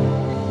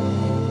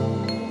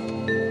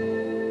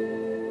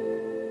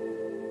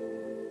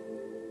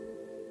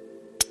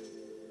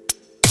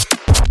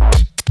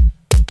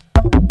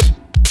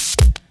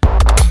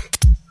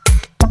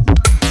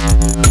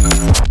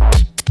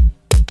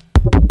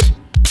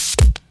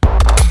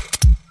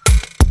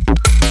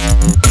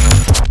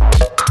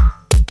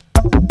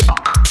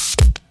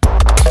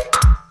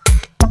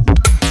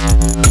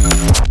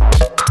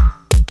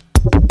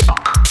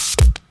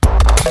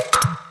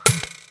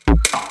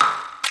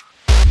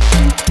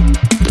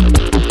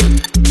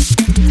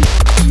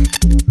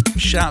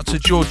 Shout to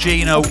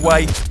Georgina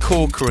Wade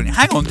Corcoran.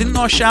 Hang on, didn't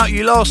I shout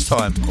you last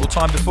time or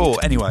time before?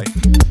 Anyway,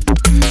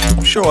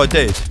 I'm sure I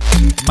did.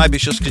 Maybe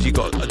it's just because you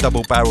got a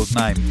double-barreled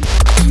name.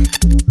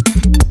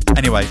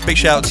 Anyway, big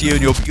shout out to you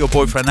and your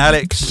boyfriend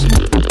Alex,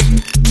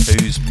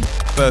 whose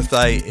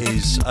birthday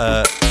is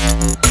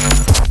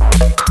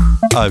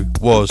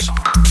was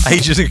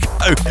ages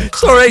ago.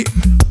 Sorry.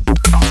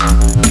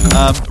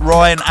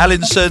 Ryan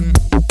Allinson.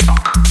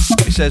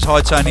 He says,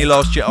 hi Tony,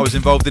 last year I was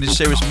involved in a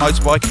serious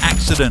motorbike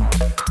accident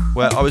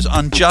where I was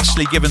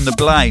unjustly given the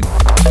blame.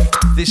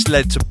 This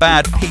led to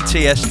bad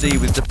PTSD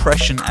with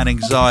depression and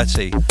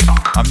anxiety.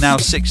 I'm now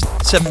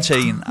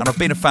 17 and I've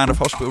been a fan of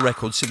Hospital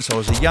Records since I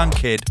was a young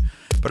kid,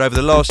 but over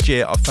the last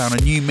year I've found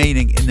a new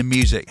meaning in the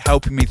music,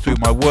 helping me through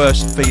my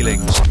worst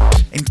feelings,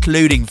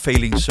 including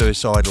feeling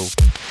suicidal.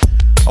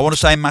 I want to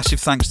say massive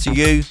thanks to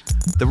you,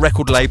 the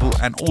record label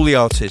and all the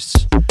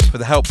artists for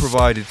the help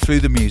provided through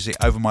the music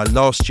over my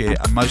last year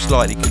and most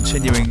likely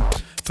continuing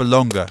for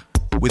longer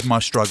with my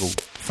struggle.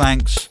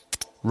 Thanks,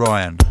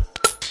 Ryan.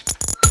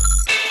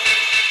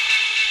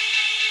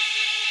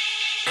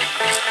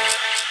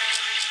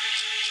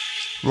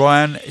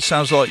 Ryan, it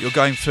sounds like you're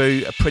going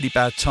through a pretty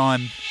bad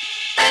time.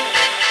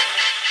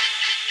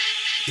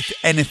 If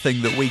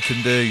anything that we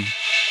can do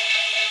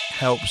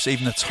helps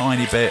even a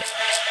tiny bit,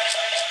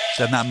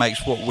 then that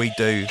makes what we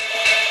do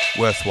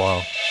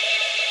worthwhile.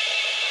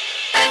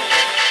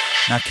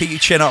 Now keep your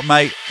chin up,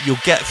 mate. You'll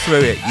get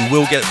through it. You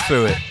will get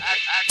through it.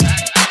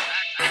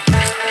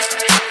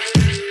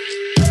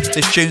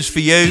 This tune's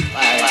for you.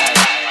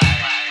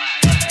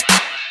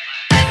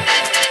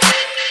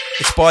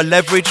 It's by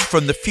Leverage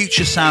from the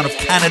Future Sound of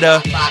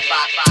Canada,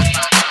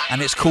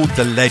 and it's called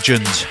The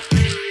Legend.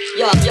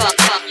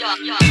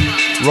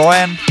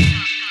 Ryan.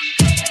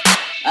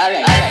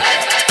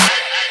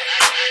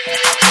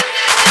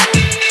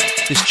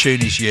 This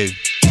tune is you.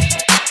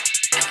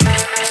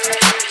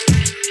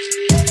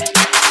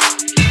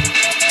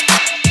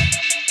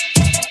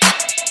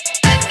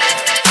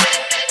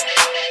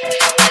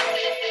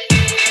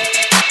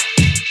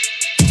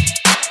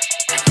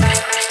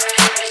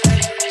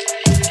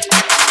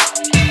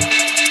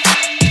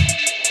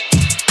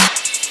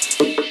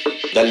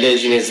 The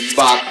legend is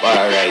back,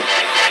 alright.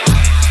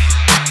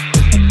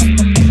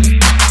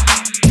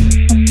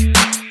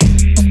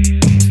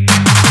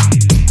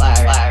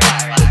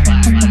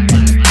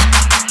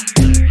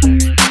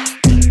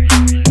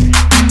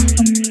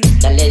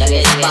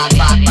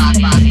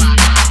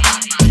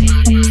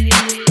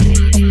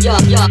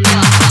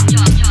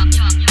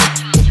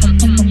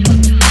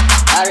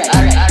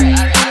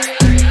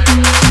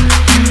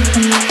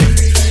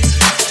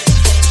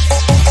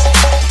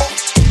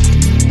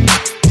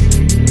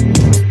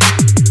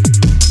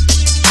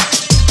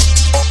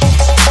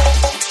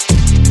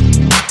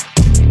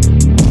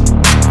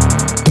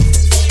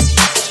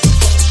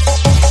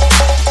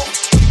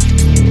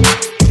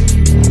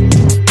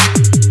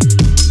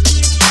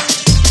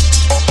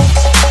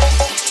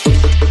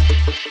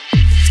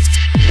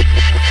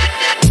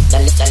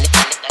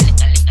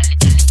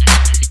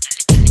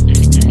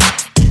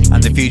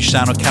 Refuge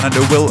Sound of Canada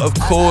will, of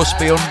course,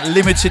 be on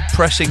limited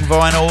pressing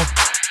vinyl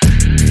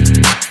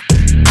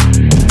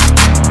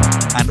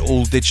and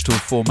all digital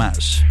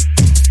formats.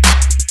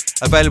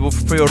 Available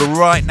for pre-order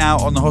right now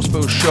on the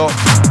Hospital shop.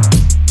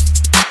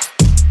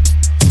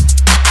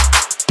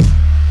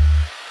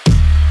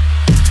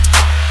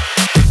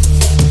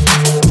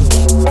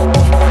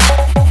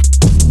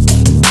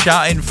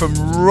 Shout in from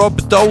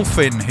Rob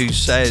Dolphin, who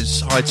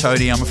says, "Hi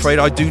Tony, I'm afraid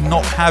I do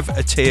not have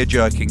a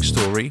tear-jerking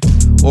story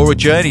or a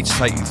journey to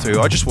take you through.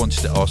 I just wanted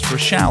to ask for a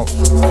shout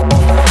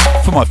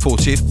for my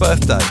 40th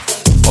birthday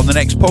on the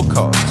next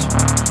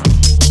podcast.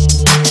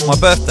 My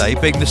birthday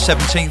being the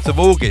 17th of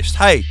August.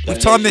 Hey, we've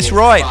timed this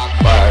right.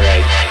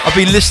 I've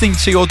been listening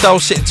to your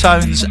dulcet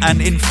tones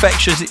and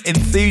infectious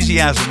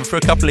enthusiasm for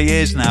a couple of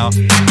years now,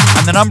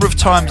 and the number of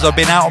times I've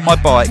been out on my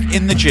bike,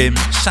 in the gym,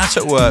 sat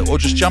at work, or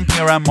just jumping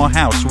around my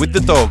house with the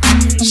dog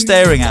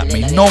staring at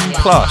me,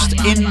 nonplussed,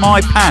 in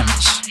my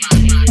pants.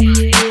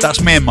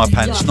 That's me in my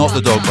pants, not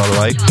the dog, by the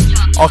way.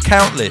 Are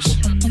countless.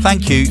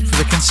 Thank you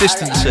for the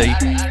consistency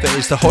that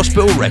is the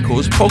Hospital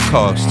Records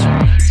podcast.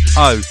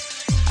 Oh,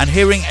 and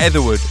hearing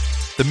Etherwood,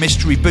 the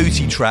mystery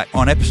booty track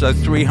on episode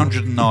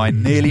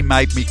 309, nearly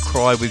made me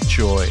cry with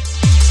joy.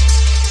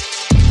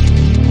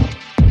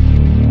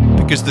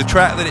 Because the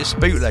track that it's a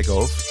bootleg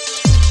of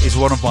is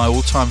one of my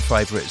all-time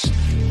favourites.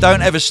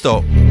 Don't ever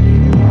stop.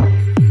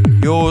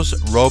 Yours,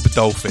 Rob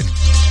Dolphin."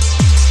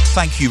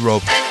 Thank you,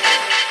 Rob.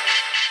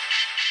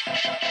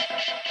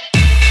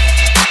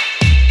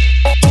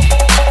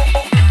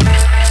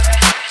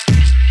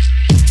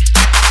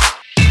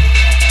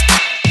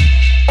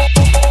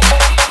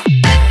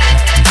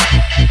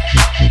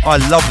 I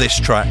love this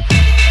track.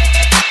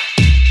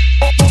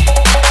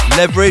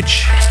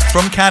 Leverage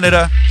from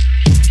Canada.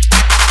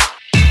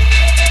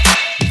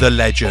 The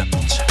Legend.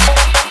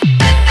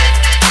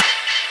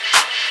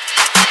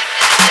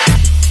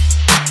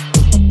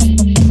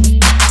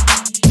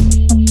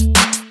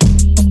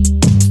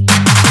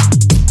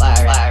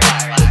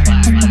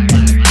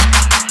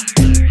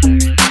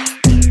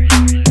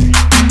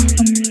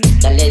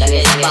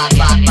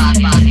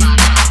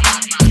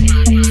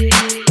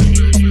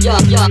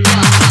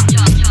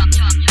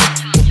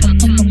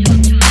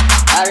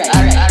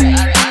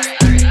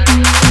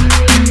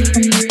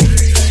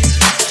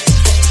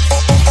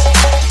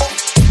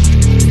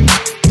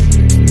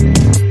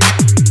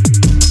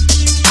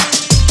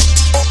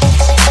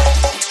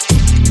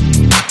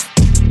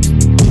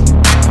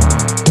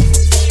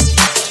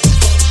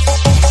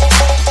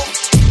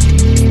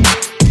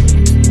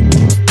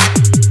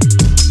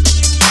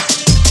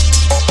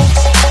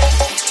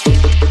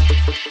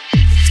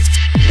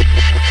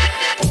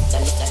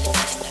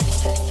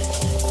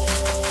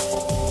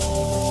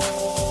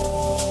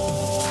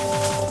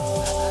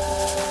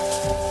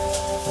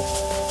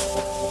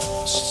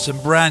 Some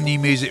brand new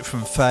music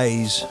from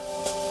FaZe.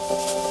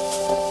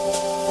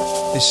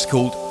 This is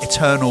called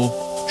Eternal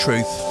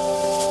Truth.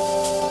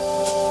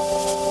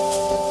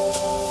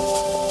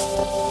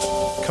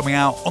 Coming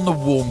out on the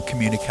Warm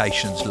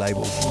Communications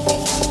label.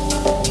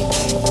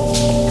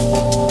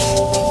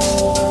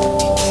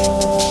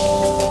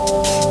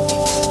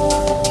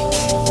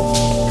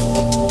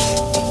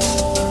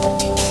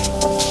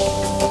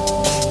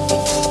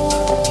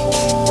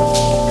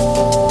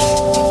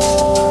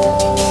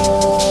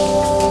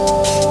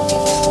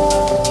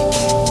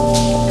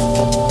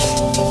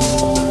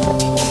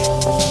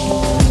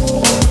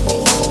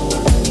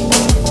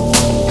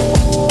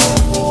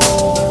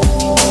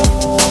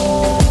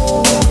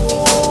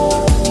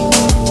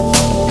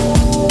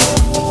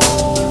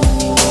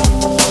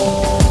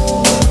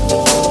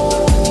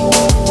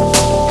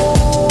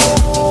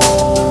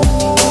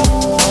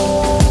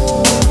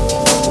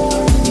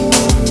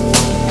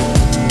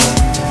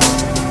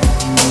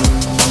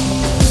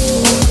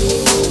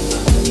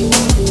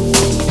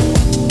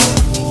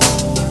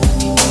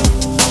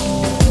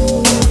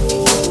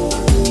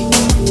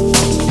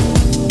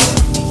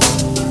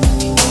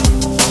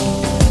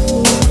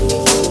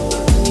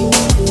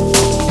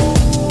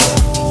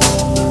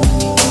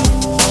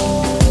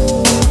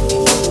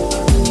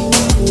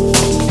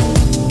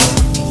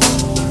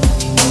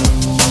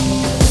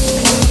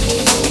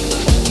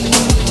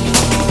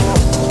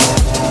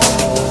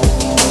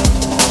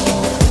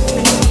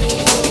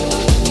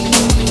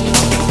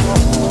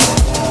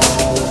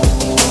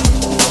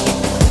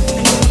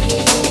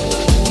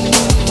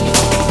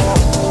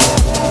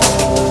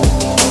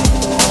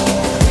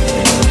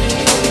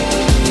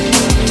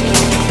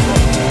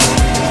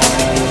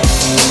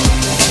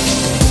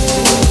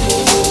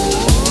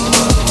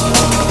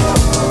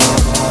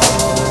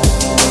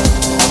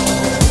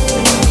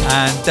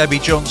 Debbie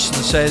Johnson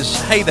says,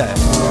 "Hey there,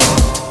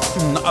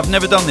 I've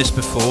never done this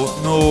before,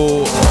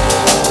 nor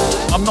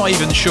I'm not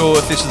even sure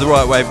if this is the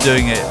right way of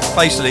doing it."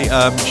 Basically,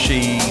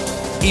 she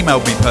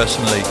emailed me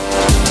personally.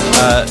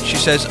 She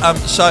says,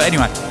 so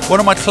anyway, one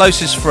of my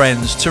closest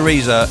friends,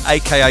 Teresa,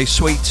 aka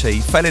Sweet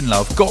Tea, fell in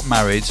love, got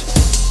married,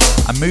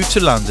 and moved to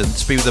London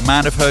to be with the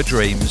man of her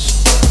dreams,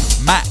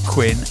 Matt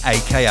Quinn,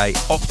 aka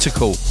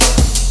Optical,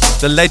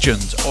 the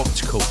legend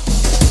Optical.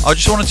 I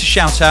just wanted to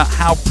shout out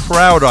how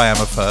proud I am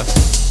of her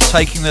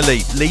taking the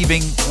leap,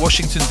 leaving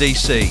Washington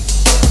DC.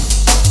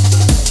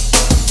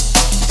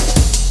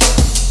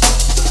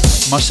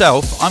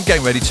 Myself, I'm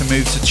getting ready to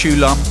move to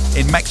Tulum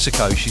in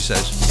Mexico, she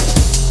says.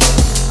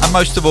 And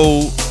most of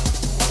all,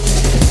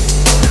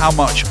 how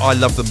much I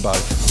love them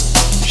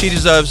both. She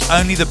deserves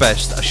only the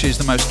best, as she's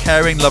the most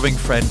caring, loving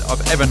friend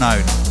I've ever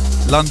known.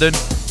 London,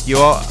 you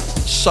are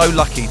so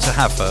lucky to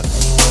have her.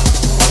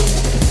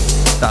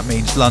 That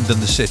means London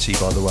the city,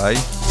 by the way.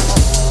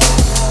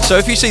 So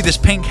if you see this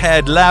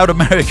pink-haired, loud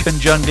American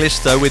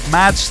junglista with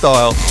mad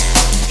style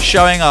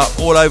showing up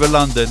all over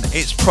London,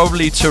 it's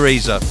probably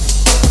Teresa.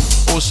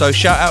 Also,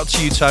 shout out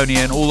to you, Tony,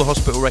 and all the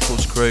Hospital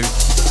Records crew.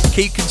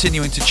 Keep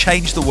continuing to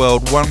change the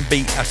world one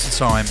beat at a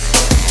time.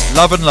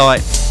 Love and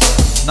light.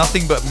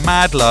 Nothing but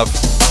mad love,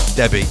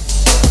 Debbie.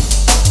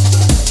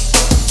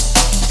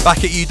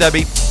 Back at you,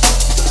 Debbie.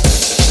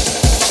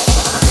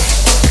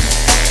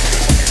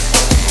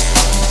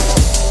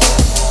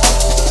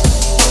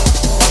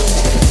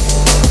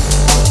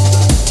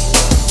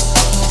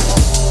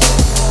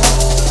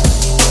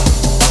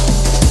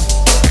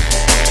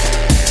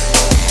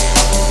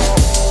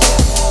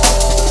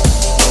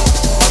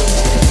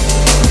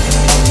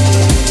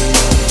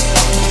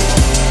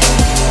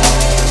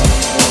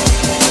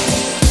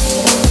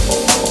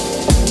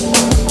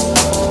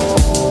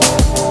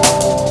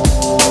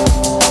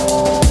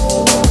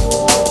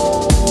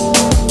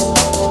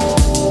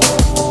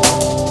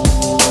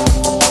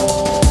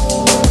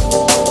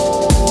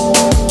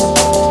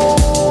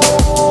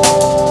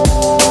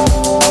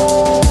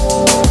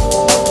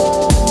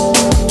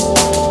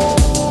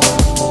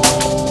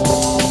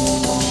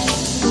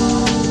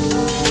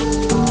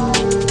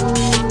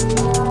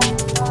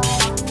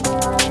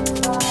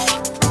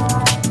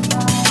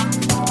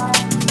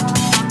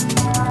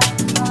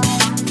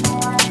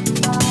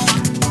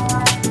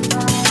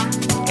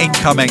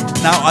 Incoming.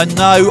 Now I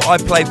know I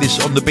played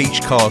this on the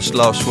Beachcast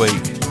last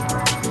week,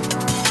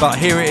 but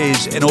here it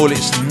is in all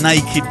its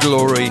naked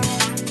glory.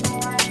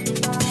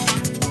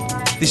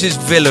 This is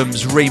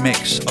Willem's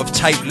remix of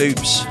Tape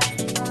Loops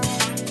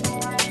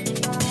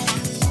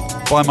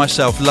by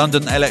myself,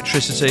 London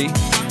Electricity,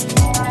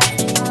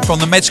 from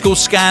the Med School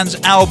Scans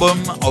album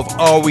of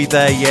Are We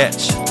There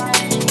Yet?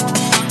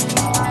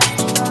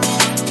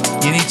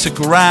 You need to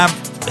grab,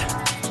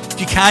 if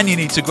you can, you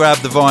need to grab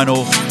the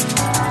vinyl.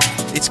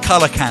 It's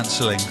colour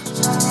cancelling.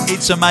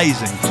 It's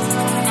amazing.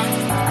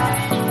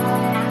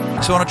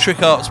 It's one of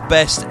Trick Art's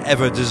best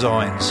ever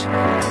designs.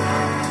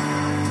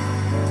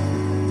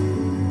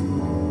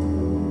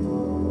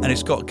 And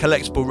it's got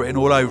collectible written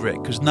all over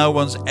it, because no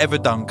one's ever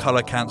done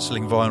colour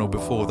cancelling vinyl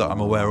before that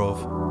I'm aware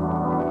of.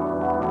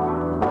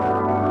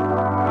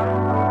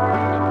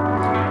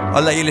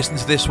 I'll let you listen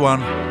to this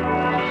one.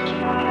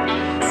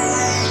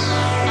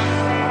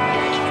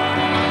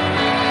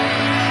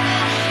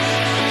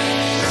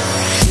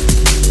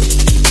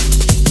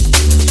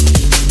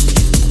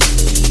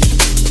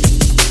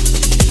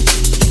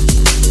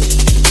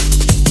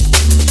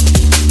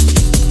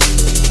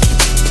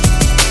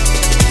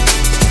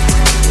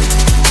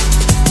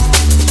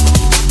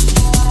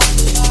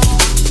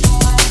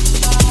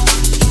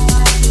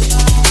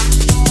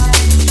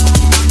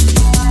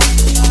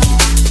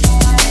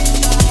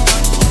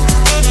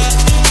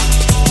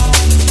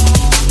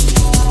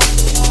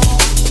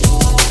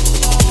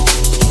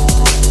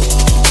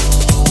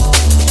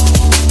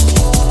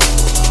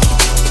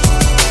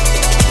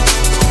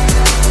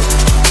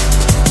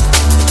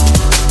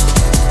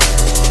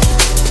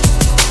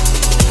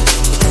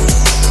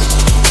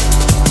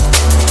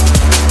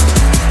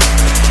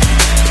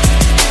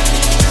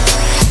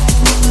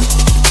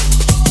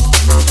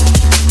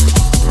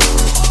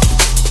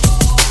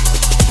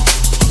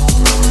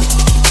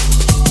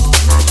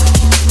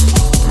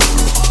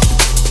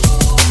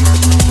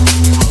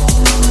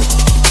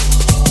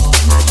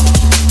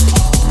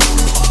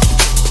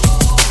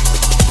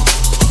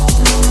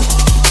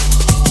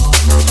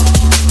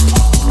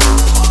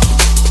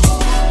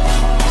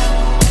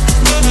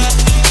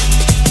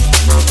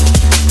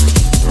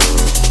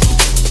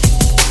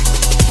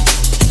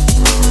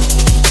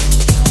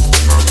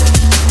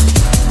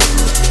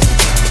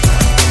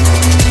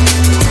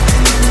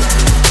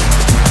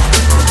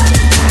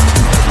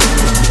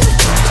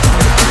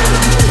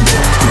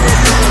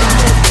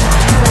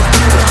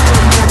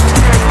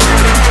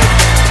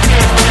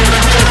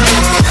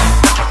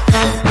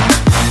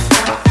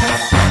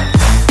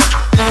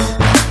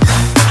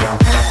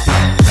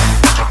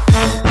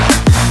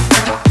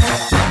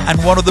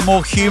 One of the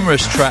more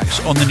humorous tracks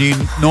on the new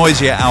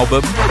Noisia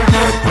album.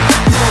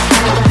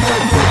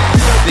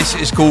 This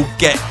is called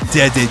Get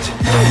Deaded.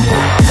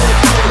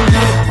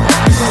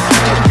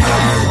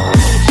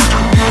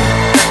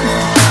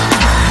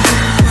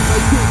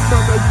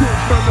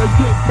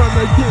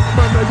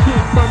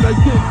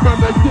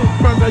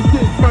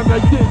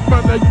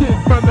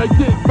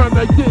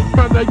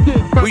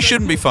 We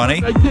shouldn't be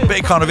funny, but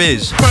it kind of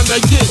is.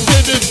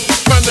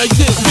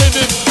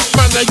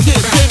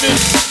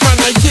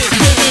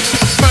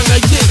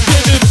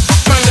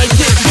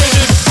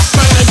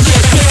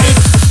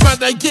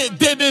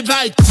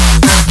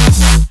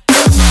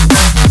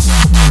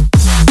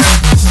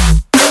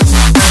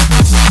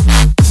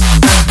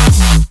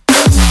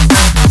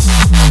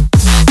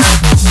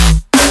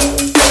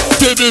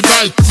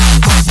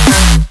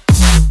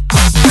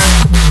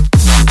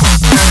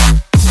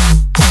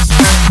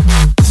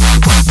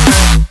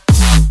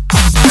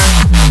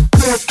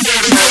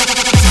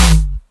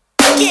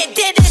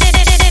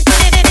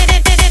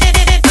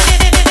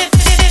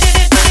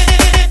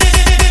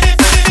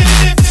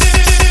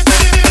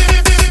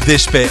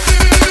 this bit.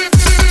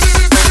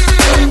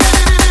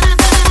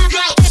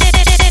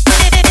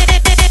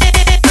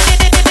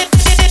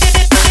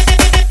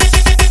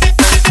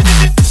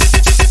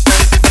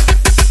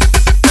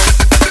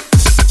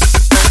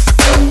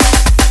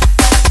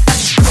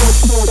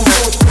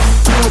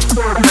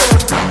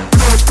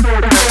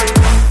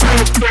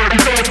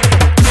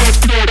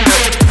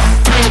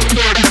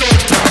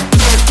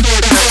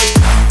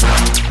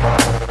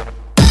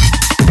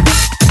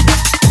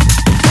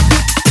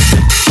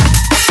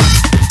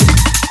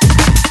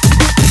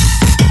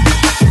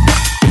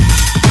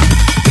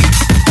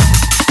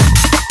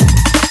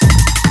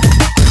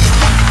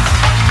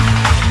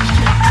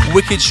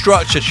 Wicked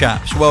structure,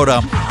 chaps. Well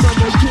done.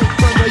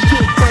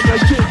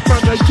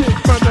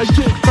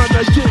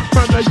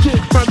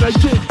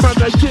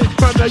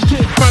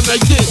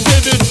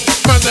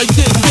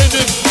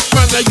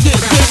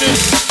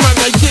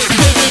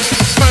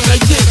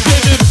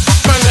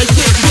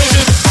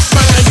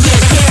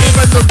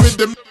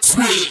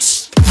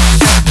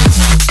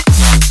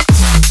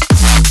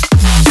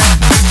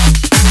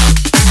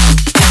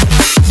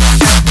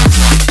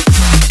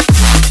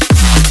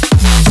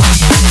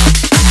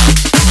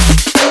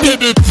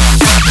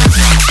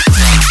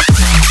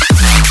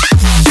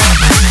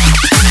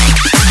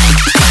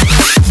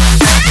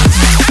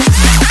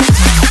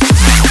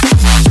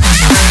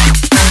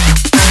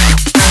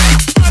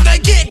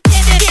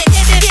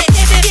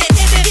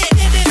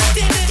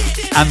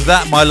 And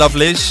that, my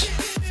lovelies,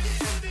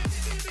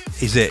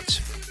 is it.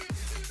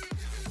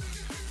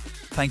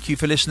 Thank you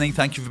for listening.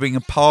 Thank you for being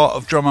a part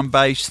of Drum and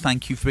Bass.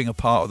 Thank you for being a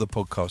part of the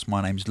podcast.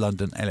 My name's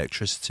London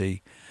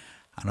Electricity,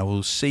 and I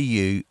will see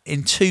you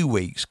in 2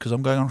 weeks because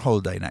I'm going on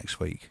holiday next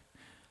week.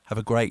 Have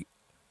a great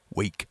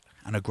week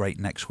and a great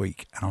next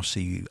week, and I'll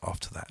see you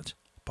after that.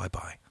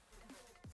 Bye-bye.